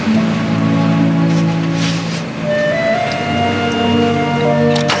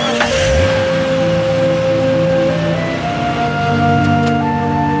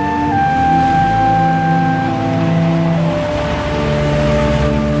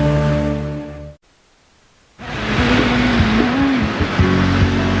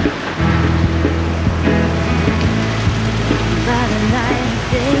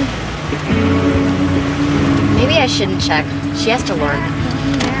 Maybe I shouldn't check. She has to learn.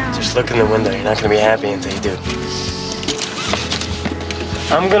 Just look in the window. You're not going to be happy until you do.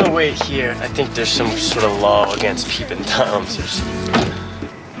 I'm going to wait here. I think there's some sort of law against peeping Toms or something.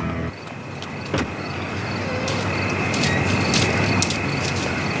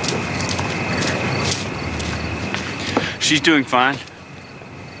 She's doing fine.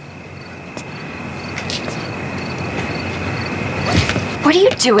 What are you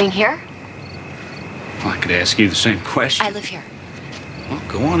doing here? Well, I could ask you the same question. I live here. Well,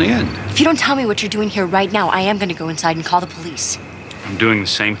 go on in. If you don't tell me what you're doing here right now, I am going to go inside and call the police. I'm doing the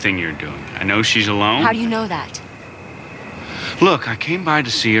same thing you're doing. I know she's alone. How do you know that? Look, I came by to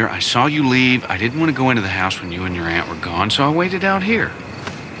see her. I saw you leave. I didn't want to go into the house when you and your aunt were gone, so I waited out here.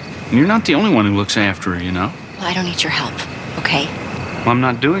 And you're not the only one who looks after her, you know? Well, I don't need your help, okay? Well, I'm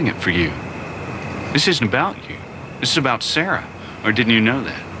not doing it for you. This isn't about you. This is about Sarah. Or didn't you know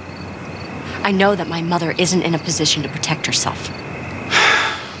that? I know that my mother isn't in a position to protect herself.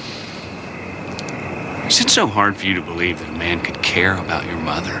 Is it so hard for you to believe that a man could care about your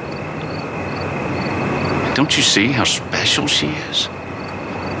mother? Don't you see how special she is?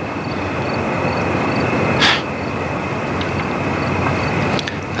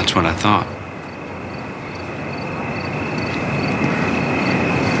 That's what I thought.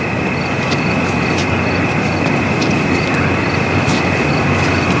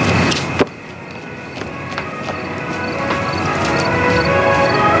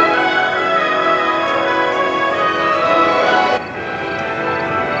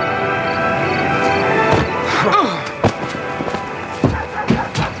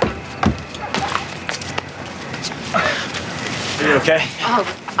 okay?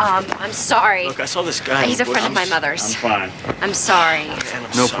 Oh, I'm sorry. Look, I saw this guy. He's a friend of my mother's. I'm fine. I'm sorry. Man, I'm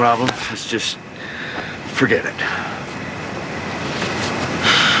No sorry. problem. It's just, forget it.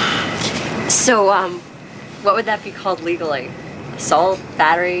 So, what would that be called legally? Assault,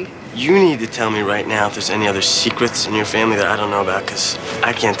 battery? You need to tell me right now if there's any other secrets in your family that I don't know about, because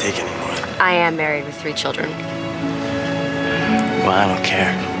I can't take any more. I am married with 3 children. Well, I don't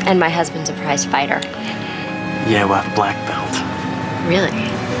care. And my husband's a prize fighter. Yeah, well, I have a black belt. Really?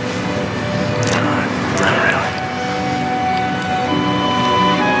 Not really.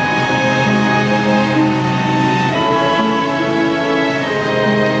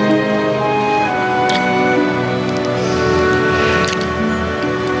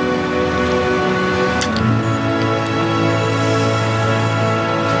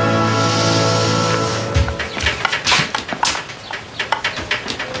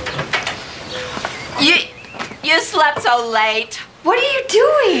 You slept so late. What are you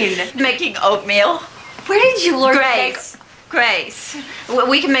doing? Making oatmeal. Where did you learn Grace. Grace.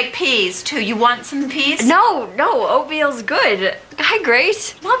 We can make peas too. You want some peas? No, oatmeal's good. Hi,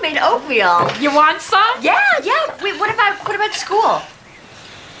 Grace. Mom made oatmeal. You want some? Yeah. Wait, what about school?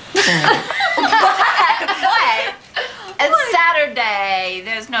 What? It's Saturday.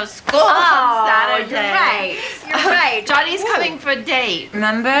 There's no school on Saturday. You're right. Johnny's coming for a date,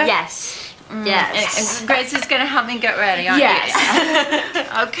 remember? Yes. Yes. And Grace is going to help me get ready, aren't Yes. you?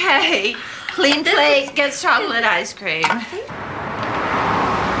 Okay. Clean plate, get chocolate ice cream.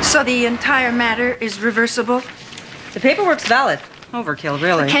 So the entire matter is reversible? The paperwork's valid. Overkill,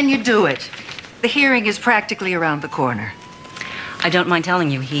 really. Can you do it? The hearing is practically around the corner. I don't mind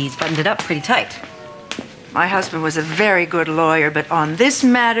telling you, he's buttoned it up pretty tight. My husband was a very good lawyer, but on this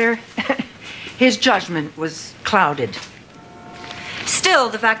matter, his judgment was clouded. Still,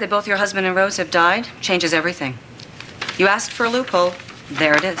 the fact that both your husband and Rose have died changes everything. You asked for a loophole.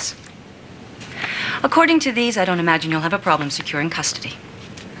 There it is. According to these, I don't imagine you'll have a problem securing custody.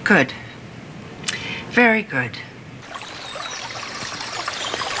 Good. Very good.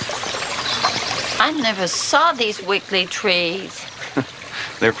 I never saw these wiggly trees.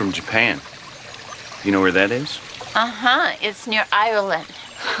 They're from Japan. You know where that is? Uh-huh. It's near Ireland.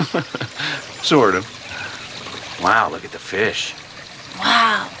 Sort of. Wow, look at the fish.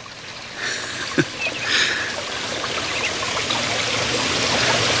 Wow.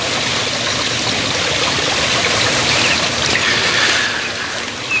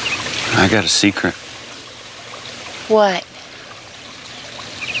 I got a secret. What?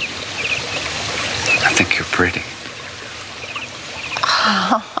 I think you're pretty.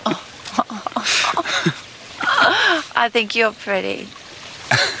 I think you're pretty.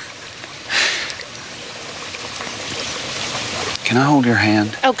 Can I hold your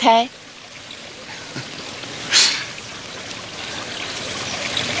hand? Okay.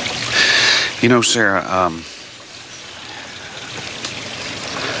 You know, Sarah,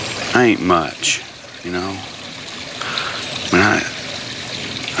 I ain't much, you know. I mean,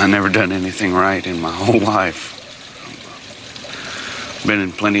 I never done anything right in my whole life. Been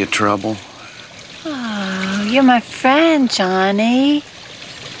in plenty of trouble. Oh, you're my friend, Johnny.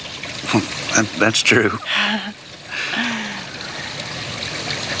 That's true.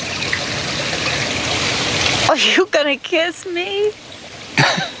 Are you gonna kiss me?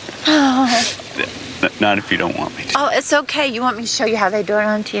 Oh. Not if you don't want me to. Oh, it's okay. You want me to show you how they do it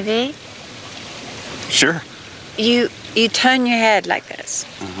on TV? Sure. You turn your head like this.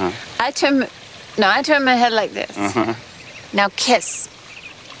 Uh-huh. I turn my head like this. Uh-huh. Now kiss.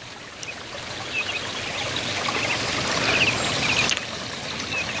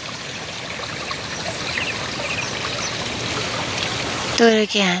 Do it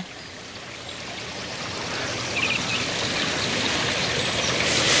again.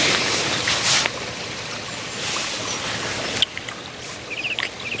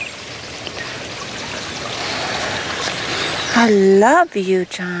 I love you,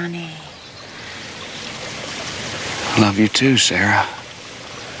 Johnny. Love you too, Sarah.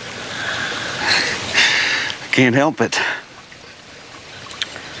 I can't help it.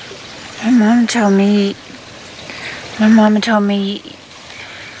 My mama told me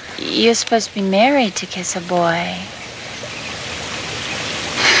you're supposed to be married to kiss a boy.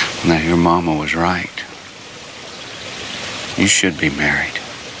 Now, your mama was right. You should be married.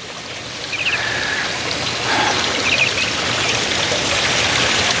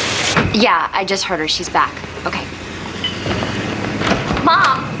 Yeah, I just heard her. She's back. Okay.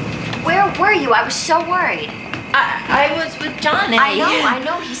 Mom, where were you? I was so worried. I was with Johnny. I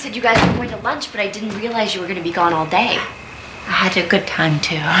know. He said you guys were going to lunch, but I didn't realize you were going to be gone all day. I had a good time,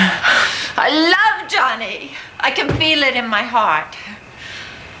 too. I love Johnny. I can feel it in my heart.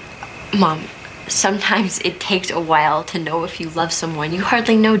 Mom, sometimes it takes a while to know if you love someone. You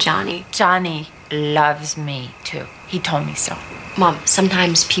hardly know Johnny. Johnny loves me, too. He told me so. Mom,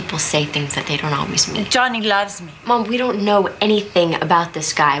 sometimes people say things that they don't always mean. Johnny loves me. Mom, we don't know anything about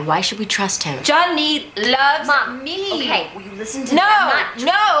this guy. Why should we trust him? Johnny loves me. Okay, will you listen to No, me?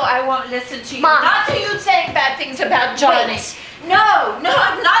 no, I won't listen to you. Mom. Not to you saying bad things about Johnny. Wait. No, no,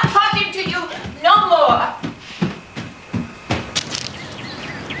 I'm not talking to you no more.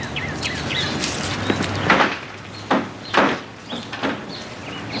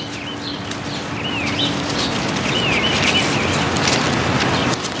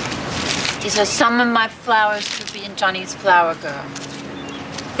 These are some of my flowers to be in Johnny's flower girl.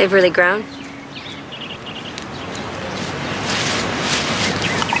 They've really grown?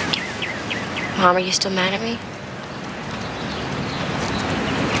 Mom, are you still mad at me?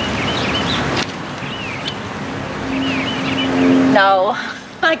 No,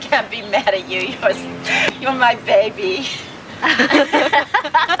 I can't be mad at you. You're my baby.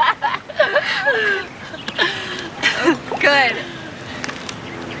 Good.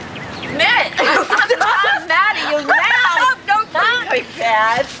 I'm mad at you now. No, not very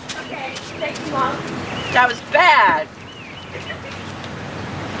bad. Okay, thank you, Mom. That was bad.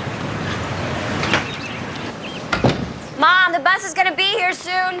 Mom, the bus is gonna be here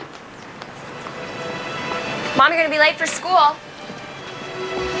soon. Mom, you're gonna be late for school.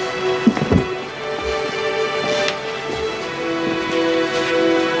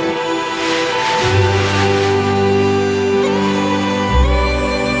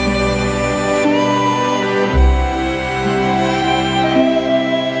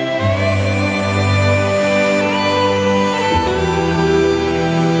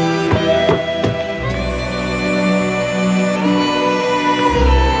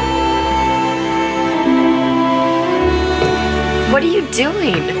 What are you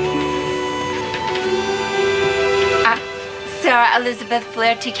doing? Sarah Elizabeth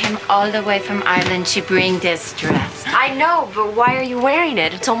Flaherty came all the way from Ireland to bring this dress. I know, but why are you wearing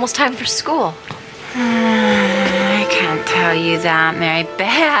it? It's almost time for school. I can't tell you that, Mary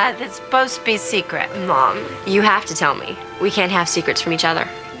Beth. It's supposed to be secret. Mom, you have to tell me. We can't have secrets from each other.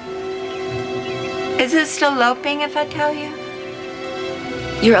 Is it still eloping if I tell you?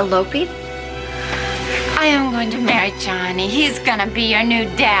 You're eloping? I am going to marry Johnny. He's gonna be your new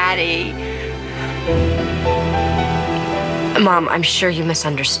daddy. Mom, I'm sure you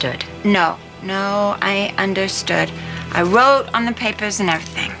misunderstood. No, I understood. I wrote on the papers and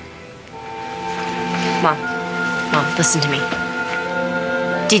everything. Mom, listen to me.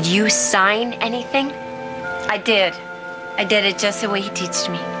 Did you sign anything? I did. I did it just the way he teached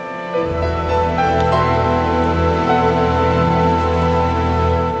me.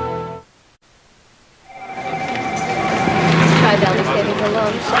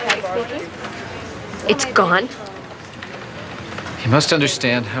 It's gone. You must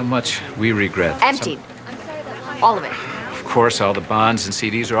understand how much we regret. Emptied. All of it. Of course, all the bonds and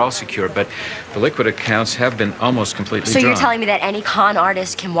CDs are all secure, but the liquid accounts have been almost completely So drawn. you're telling me that any con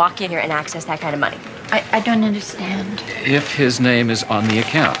artist can walk in here and access that kind of money? I don't understand. If his name is on the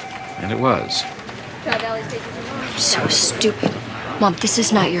account, and it was. I'm so stupid. Mom, this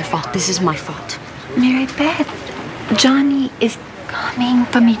is not your fault. This is my fault. Mary Beth, Johnny is coming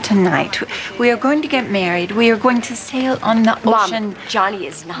for me tonight. We are going to get married. We are going to sail on the ocean. Mom, Johnny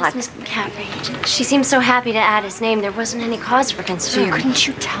is not. Miss McCaffrey, she seemed so happy to add his name. There wasn't any cause for concern. So couldn't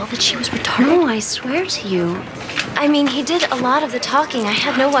you tell that she was retarded? No, I swear to you. I mean, he did a lot of the talking. I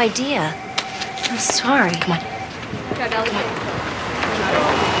had no idea. I'm sorry. Come on.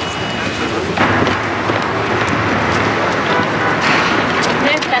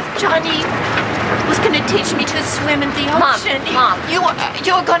 Mary Beth, Johnny was going to teach me to swim in the ocean. Mom.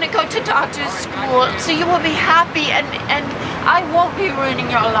 You're going to go to doctor's school, so you will be happy, and I won't be ruining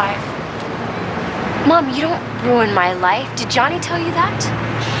your life. Mom, you don't ruin my life. Did Johnny tell you that?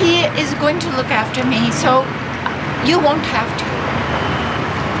 He is going to look after me, so you won't have to.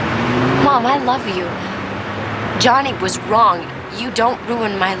 Mom, I love you. Johnny was wrong. You don't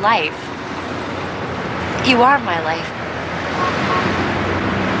ruin my life. You are my life.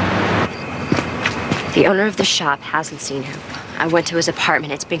 The owner of the shop hasn't seen him. I went to his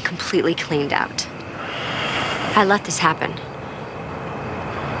apartment. It's been completely cleaned out. I let this happen.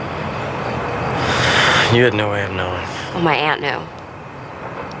 You had no way of knowing. Well, my aunt knew.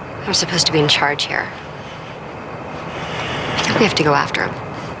 I'm supposed to be in charge here. I think we have to go after him.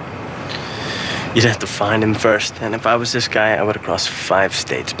 You'd have to find him first, and if I was this guy, I would have crossed 5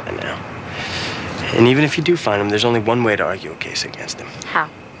 states by now. And even if you do find him, there's only one way to argue a case against him. How?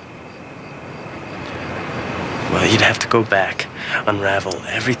 Well, you'd have to go back unravel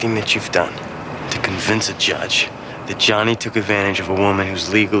everything that you've done to convince a judge that Johnny took advantage of a woman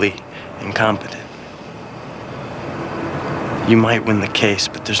who's legally incompetent. You might win the case,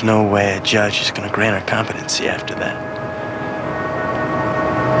 but there's no way a judge is going to grant her competency after that.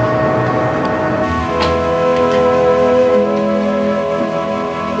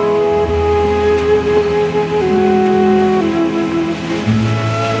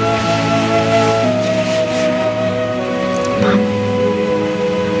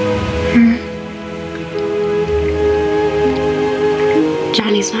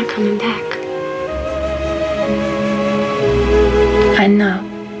 Johnny's not coming back. I know.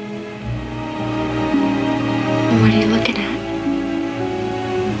 What are you looking at?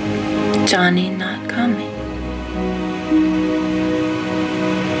 Johnny not coming.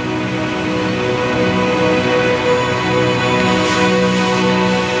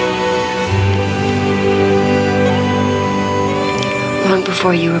 Long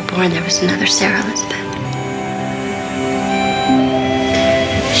before you were born, there was another Sarah Elizabeth.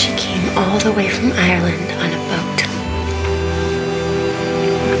 She came all the way from Ireland on a boat.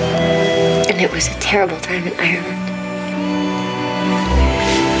 And it was a terrible time in Ireland.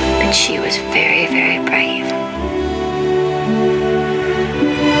 But she was very, very brave.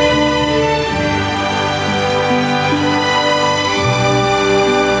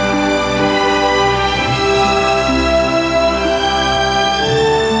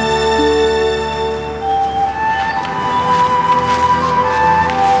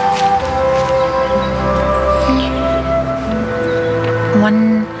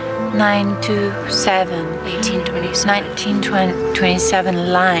 One 927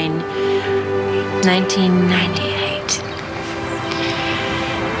 1927 line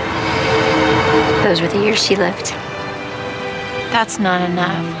 1998. Those were the years she lived. That's not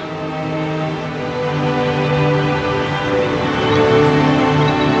enough.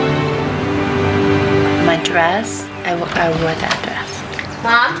 My dress, I wore that dress.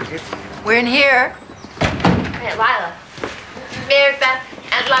 Mom? We're in here. Hey, Lila. Mary Beth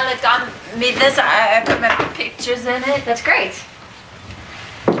and Lila got me this. I put my pictures in it. That's great.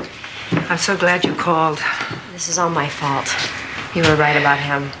 I'm so glad you called. This is all my fault. You were right about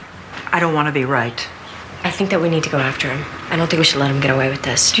him. I don't want to be right. I think that we need to go after him. I don't think we should let him get away with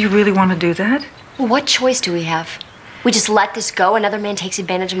this. Do you really want to do that? Well, what choice do we have? We just let this go? Another man takes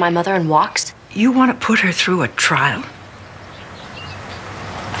advantage of my mother and walks? You want to put her through a trial?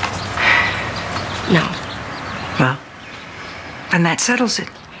 No. Well, and that settles it.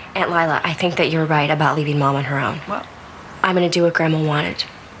 Aunt Lila, I think that you're right about leaving Mom on her own. Well, I'm going to do what Grandma wanted.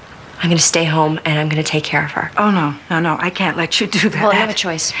 I'm going to stay home and I'm going to take care of her. Oh, no. I can't let you do that. Well, I have a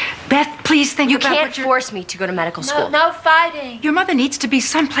choice. Beth, please think about You what can't force me to go to medical school. No fighting. Your mother needs to be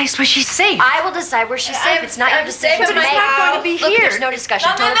someplace where she's safe. I will decide where she's safe. It's not your decision to But it's make. not going to be Look, here. there's no discussion.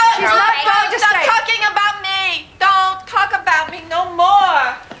 No, Don't she's listen to her, not okay? going to stop talking about me. Don't talk about me no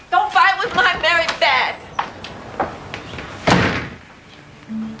more. Don't fight with my Mary Beth.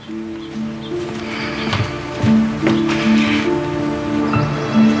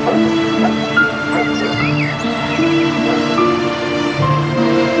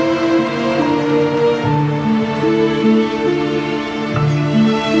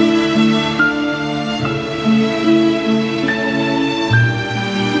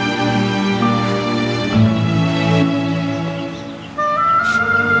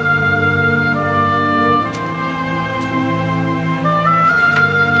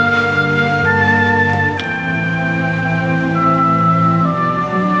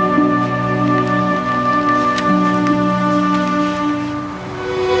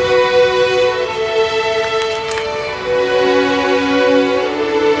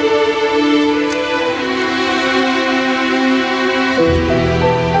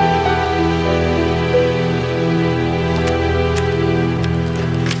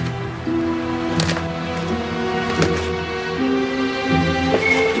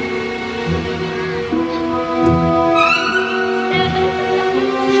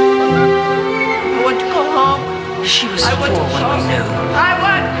 She was 4 when we knew. I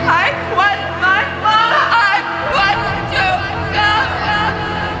want my mama. I want to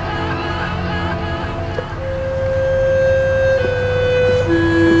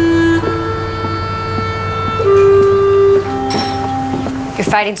You're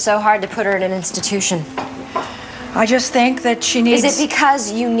fighting so hard to put her in an institution. I just think that she needs... Is it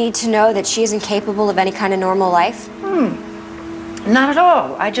because you need to know that she isn't capable of any kind of normal life? Not at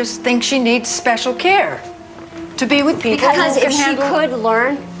all. I just think she needs special care. To be with people Because who if can she handle... could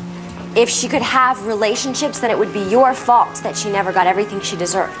learn, if she could have relationships, then it would be your fault that she never got everything she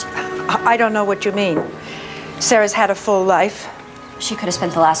deserved. I don't know what you mean. Sarah's had a full life. She could have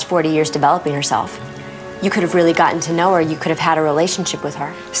spent the last 40 years developing herself. You could have really gotten to know her. You could have had a relationship with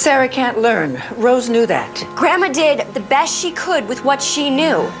her. Sarah can't learn. Rose knew that. Grandma did the best she could with what she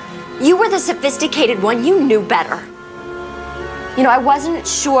knew. You were the sophisticated one. You knew better. You know, I wasn't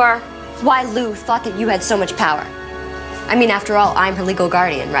sure why Lou thought that you had so much power. I mean, after all, I'm her legal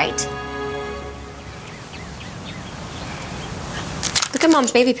guardian, right? Look at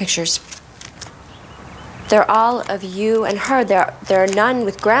Mom's baby pictures. They're all of you and her. There are none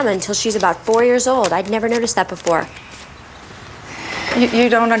with Grandma until she's about 4 years old. I'd never noticed that before. You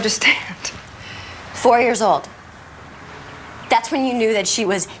don't understand. 4 years old. That's when you knew that she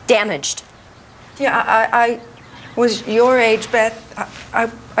was damaged. Yeah, I was your age, Beth.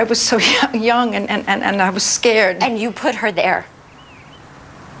 I was so young and I was scared. And you put her there.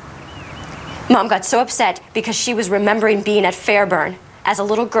 Mom got so upset because she was remembering being at Fairburn as a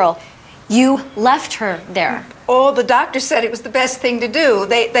little girl. You left her there. All the doctors said it was the best thing to do.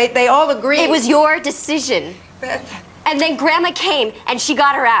 They all agreed. It was your decision. Beth. And then Grandma came and she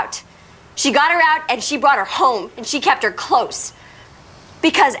got her out. She got her out and she brought her home and she kept her close.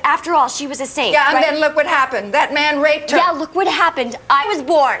 Because after all, she was a saint. Yeah, and right? then look what happened. That man raped her. Yeah, look what happened. I was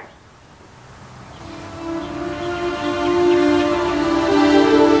born.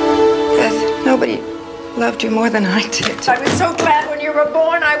 Beth, nobody loved you more than I did. I was so glad when you were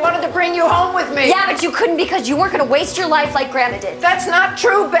born. I wanted to bring you home with me. Yeah, but you couldn't because you weren't going to waste your life like Grandma did. That's not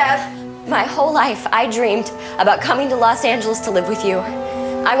true, Beth. My whole life, I dreamed about coming to Los Angeles to live with you.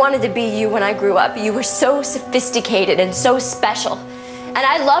 I wanted to be you when I grew up. You were so sophisticated and so special. And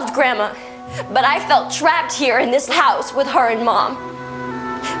I loved Grandma, but I felt trapped here in this house with her and Mom.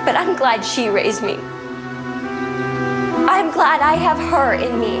 But I'm glad she raised me. I'm glad I have her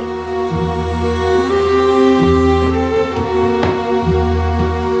in me.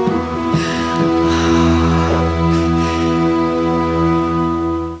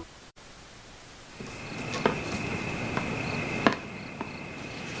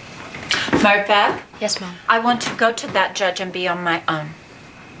 Mary Beth? Yes, Mom. I want to go to that judge and be on my own.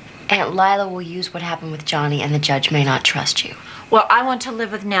 Aunt Lila will use what happened with Johnny, and the judge may not trust you. Well, I want to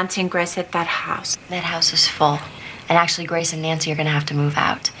live with Nancy and Grace at that house. That house is full. And actually, Grace and Nancy are going to have to move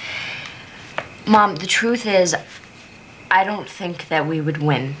out. Mom, the truth is, I don't think that we would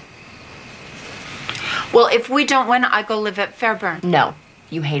win. Well, if we don't win, I go live at Fairburn. No,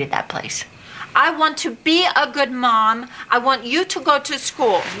 you hated that place. I want to be a good mom. I want you to go to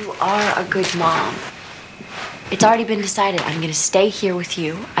school. You are a good mom. It's already been decided. I'm going to stay here with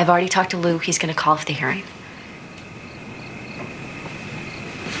you. I've already talked to Lou. He's going to call for the hearing.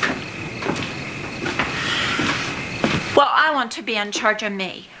 Well, I want to be in charge of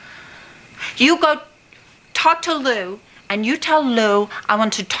me. You go talk to Lou, and you tell Lou I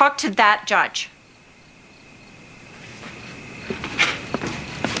want to talk to that judge.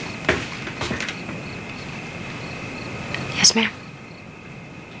 Yes, ma'am.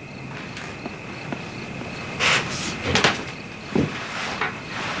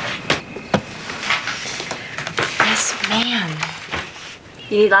 Yes, ma'am.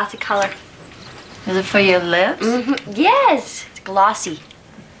 You need lots of color. Is it for your lips? Mm-hmm. Yes. It's glossy.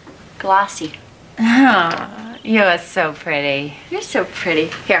 Glossy. Oh, you are so pretty. You're so pretty.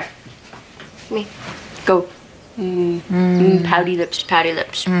 Here. Me. Go. Pouty lips, pouty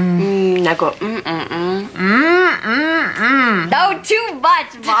lips. Now go. No, too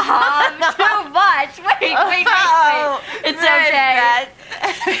much, Mom. Too much. Wait. It's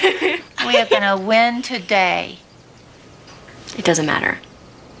okay. We are gonna win today. It doesn't matter.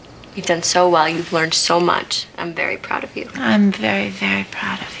 You've done so well. You've learned so much. I'm very proud of you. I'm very, very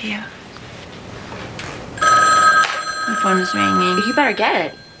proud of you. The phone's ringing. You better get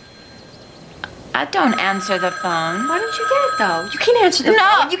it. I don't answer the phone. Why don't you get it, though? You can't answer the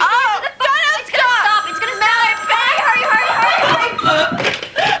phone. You can't answer the phone. It's gonna stop. It's gonna stop. Hurry.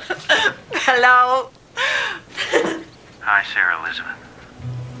 Hello. Hi, Sarah Elizabeth.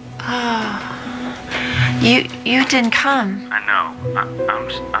 Oh, you didn't come. I know.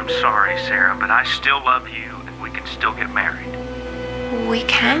 I'm sorry, Sarah, but I still love you, and we can still get married. We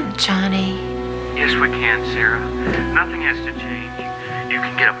can, Johnny. Yes, we can, Sarah. Nothing has to change. You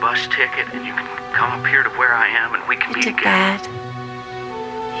can get a bus ticket, and you can come up here to where I am, and we can be together. Bad.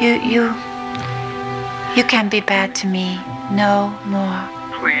 You can't be bad to me. No more.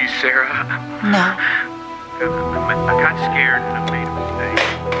 Please, Sarah. No. I got scared and I made a mistake.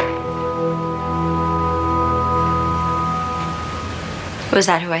 Was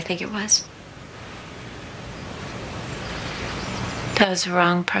that who I think it was? That was the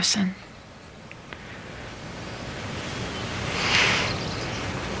wrong person.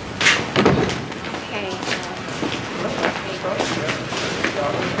 Okay.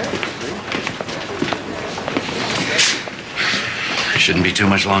 Shouldn't be too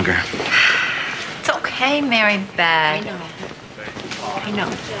much longer. It's okay, Mary Beth. I know.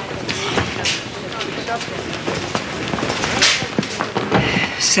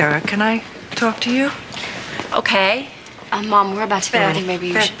 Sarah, can I talk to you? Okay. Mom, we're about to be Beth, ready. Maybe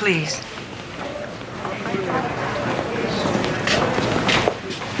you Beth, should... please.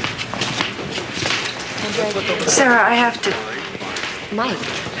 Sarah, I have to... Mike.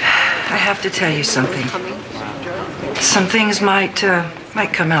 I have to tell you something. Some things might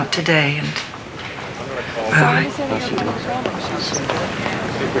come out today, and...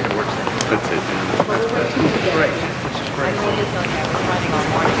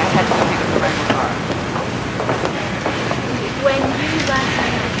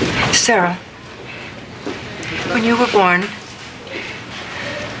 Sarah, when you were born,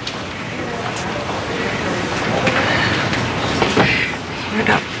 you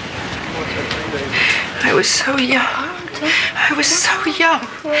know, I was so young. I was so young.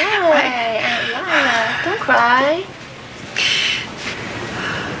 Cry, Aunt Lila. Don't cry.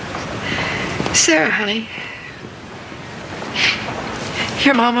 Sarah, honey,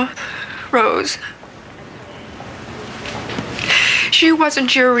 your mama, Rose, she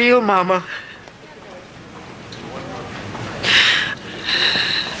wasn't your real mama.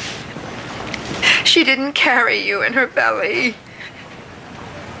 She didn't carry you in her belly.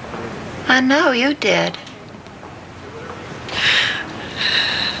 I know you did.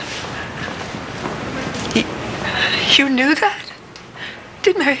 You knew that?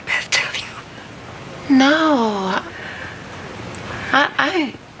 Did Mary Beth tell you? No.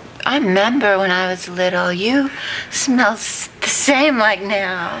 I remember when I was little. You smell the same like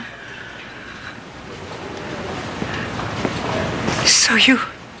now. So you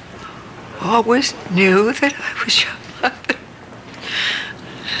always knew that I was your mother?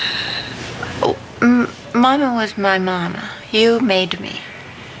 Oh, Mama was my mama. You made me.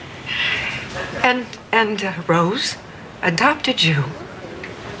 And Rose adopted you.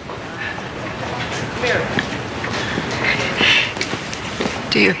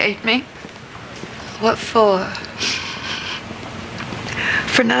 Do you hate me? What for?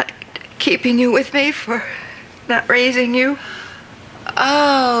 For not keeping you with me, for not raising you?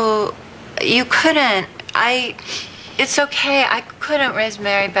 Oh, you couldn't. It's okay. I couldn't raise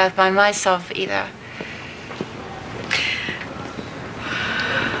Mary Beth by myself either.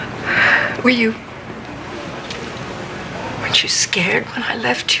 Weren't you scared when I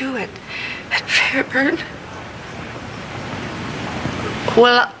left you at Fairburn?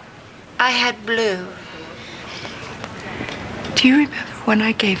 Well, I had Blue. Do you remember when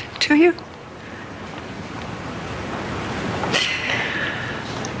I gave him to you?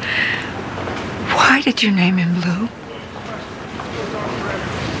 Why did you name him Blue?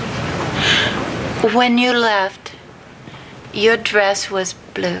 When you left, your dress was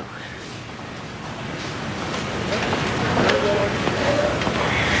blue.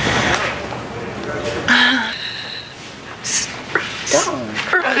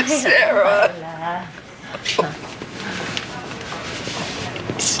 Don't. Sarah.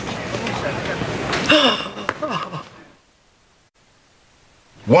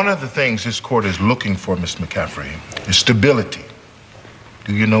 One of the things this court is looking for, Miss McCaffrey, is stability.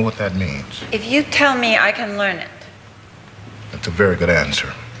 Do you know what that means? If you tell me, I can learn it. That's a very good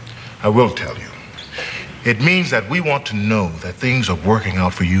answer. I will tell you. It means that we want to know that things are working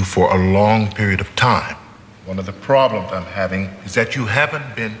out for you for a long period of time. One of the problems I'm having is that you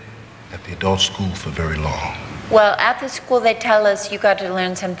haven't been at the adult school for very long. Well, at the school, they tell us you got to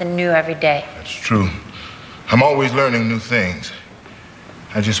learn something new every day. That's true. I'm always learning new things.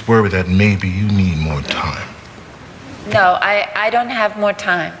 I just worry that maybe you need more time. No, I don't have more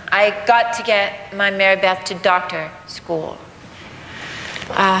time. I got to get my Mary Beth to doctor school.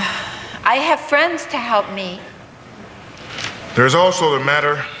 I have friends to help me. There's also the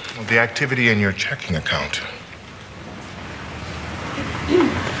matter of the activity in your checking account.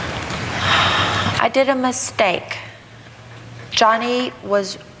 I did a mistake. Johnny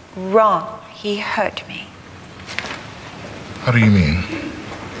was wrong. He hurt me. How do you mean?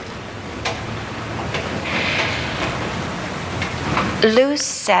 Lou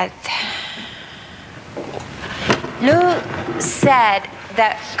said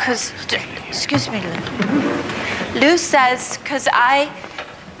that excuse me, Lou. Lou says because I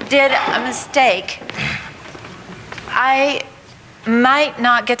did a mistake, I might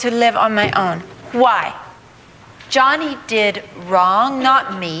not get to live on my own. Why? Johnny did wrong,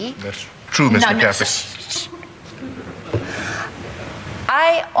 not me. That's true, Miss McCaffrey.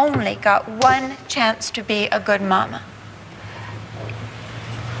 I only got one chance to be a good mama.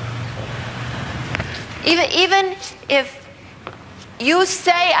 Even if you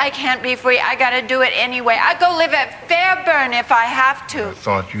say I can't be free, I gotta do it anyway. I go live at Fairburn if I have to. I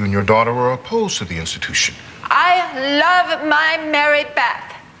thought you and your daughter were opposed to the institution. I love my Mary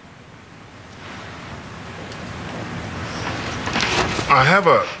Beth. I have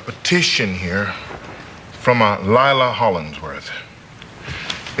a petition here from a Lila Hollingsworth.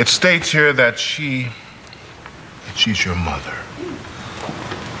 It states here that she's your mother.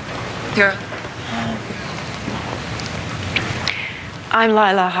 Here. I'm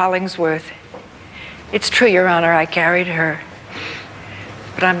Lila Hollingsworth. It's true, Your Honor, I carried her.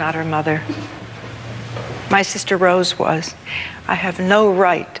 But I'm not her mother. My sister Rose was. I have no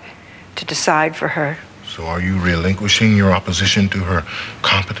right to decide for her. So are you relinquishing your opposition to her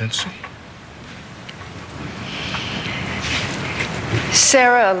competency?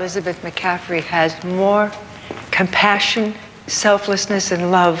 Sarah Elizabeth McCaffrey has more compassion, selflessness,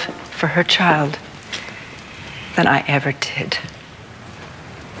 and love for her child than I ever did.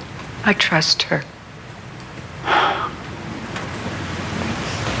 I trust her.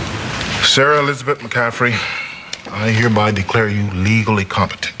 Sarah Elizabeth McCaffrey, I hereby declare you legally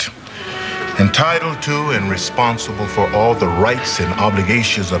competent, entitled to and responsible for all the rights and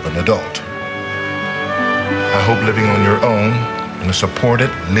obligations of an adult. I hope living on your own in a supported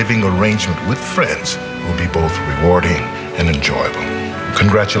living arrangement with friends will be both rewarding and enjoyable.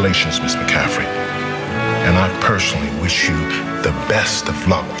 Congratulations, Miss McCaffrey. And I personally wish you the best of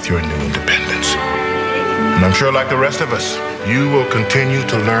luck with your new independence. And I'm sure, like the rest of us, you will continue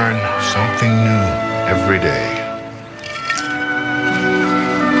to learn something new every day.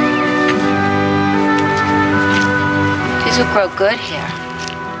 These will grow good here.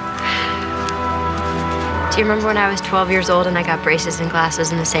 Do you remember when I was 12 years old and I got braces and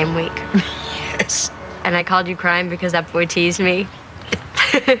glasses in the same week? Yes. And I called you crying because that boy teased me?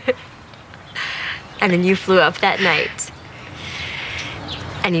 And then you flew up that night.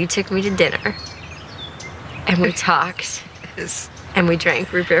 And you took me to dinner. And we talked. Yes. And we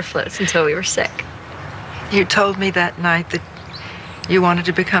drank root beer floats until we were sick. You told me that night that you wanted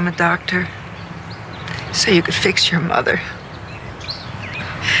to become a doctor so you could fix your mother.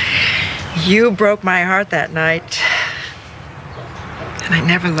 You broke my heart that night. And I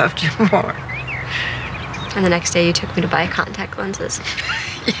never loved you more. And the next day you took me to buy contact lenses.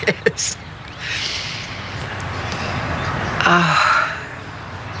 Yes. Oh.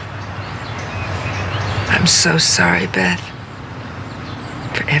 I'm so sorry, Beth,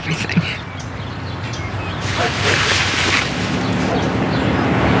 for everything.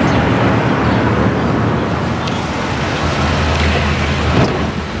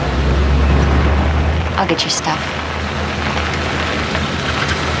 I'll get your stuff.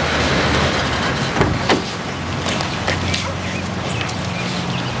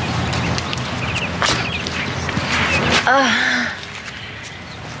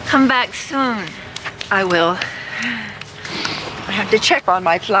 Come back soon. I will. I have to check on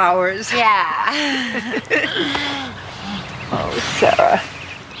my flowers. Yeah. Oh, Sarah.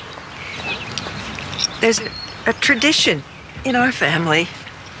 There's a tradition in our family.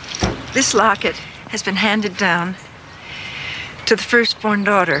 This locket has been handed down to the firstborn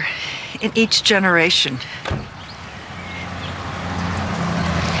daughter in each generation.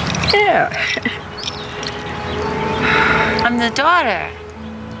 Yeah. I'm the daughter.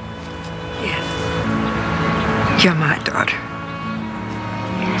 Yeah. You're my daughter.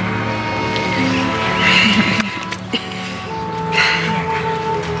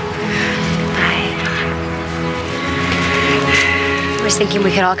 I was thinking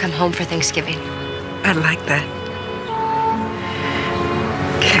we could all come home for Thanksgiving. I like that.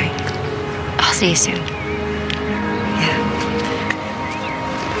 Okay. I'll see you soon. Yeah.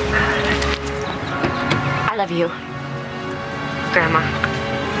 I love you, Grandma.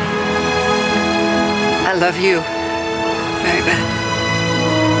 I love you, Mary Beth.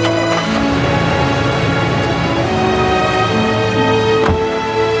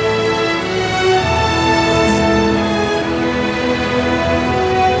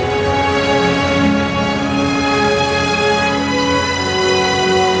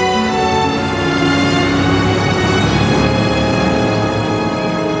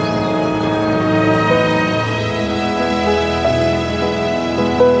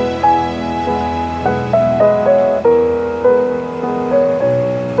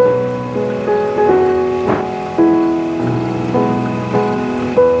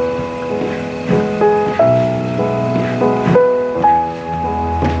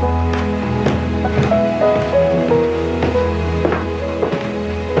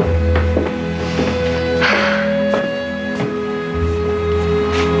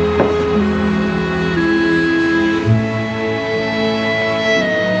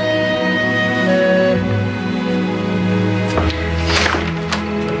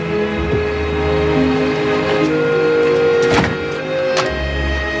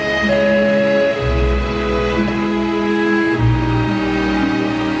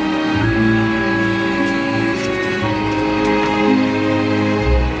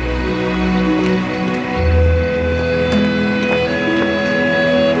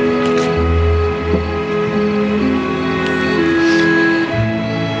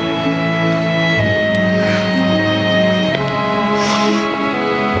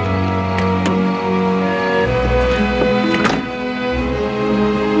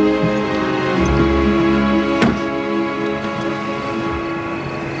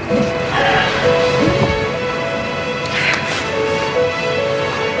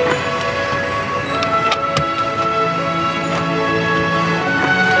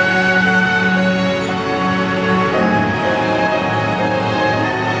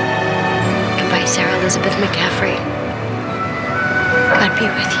 Elizabeth McCaffrey. God be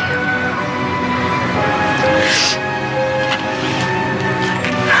with you.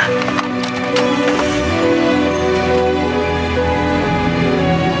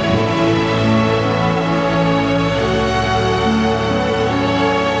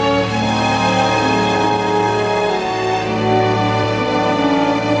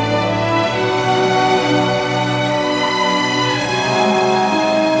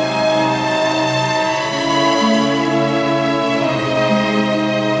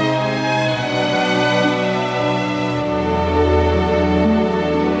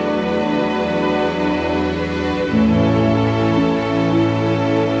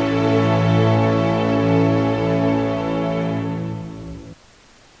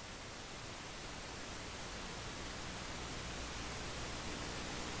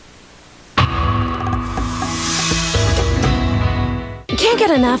 Can't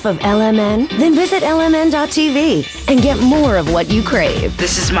get enough of LMN? Then visit LMN.tv and get more of what you crave.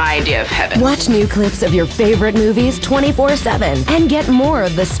 This is my idea of heaven. Watch new clips of your favorite movies 24/7 and get more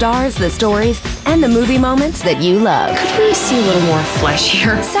of the stars, the stories, and the movie moments that you love. Could we see a little more flesh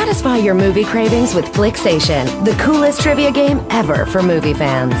here? Satisfy your movie cravings with Flixation, the coolest trivia game ever for movie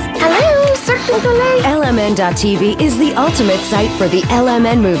fans. Hello, Circle Delay. LMN.tv is the ultimate site for the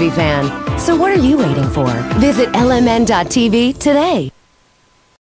LMN movie fan. So what are you waiting for? Visit LMN.tv today.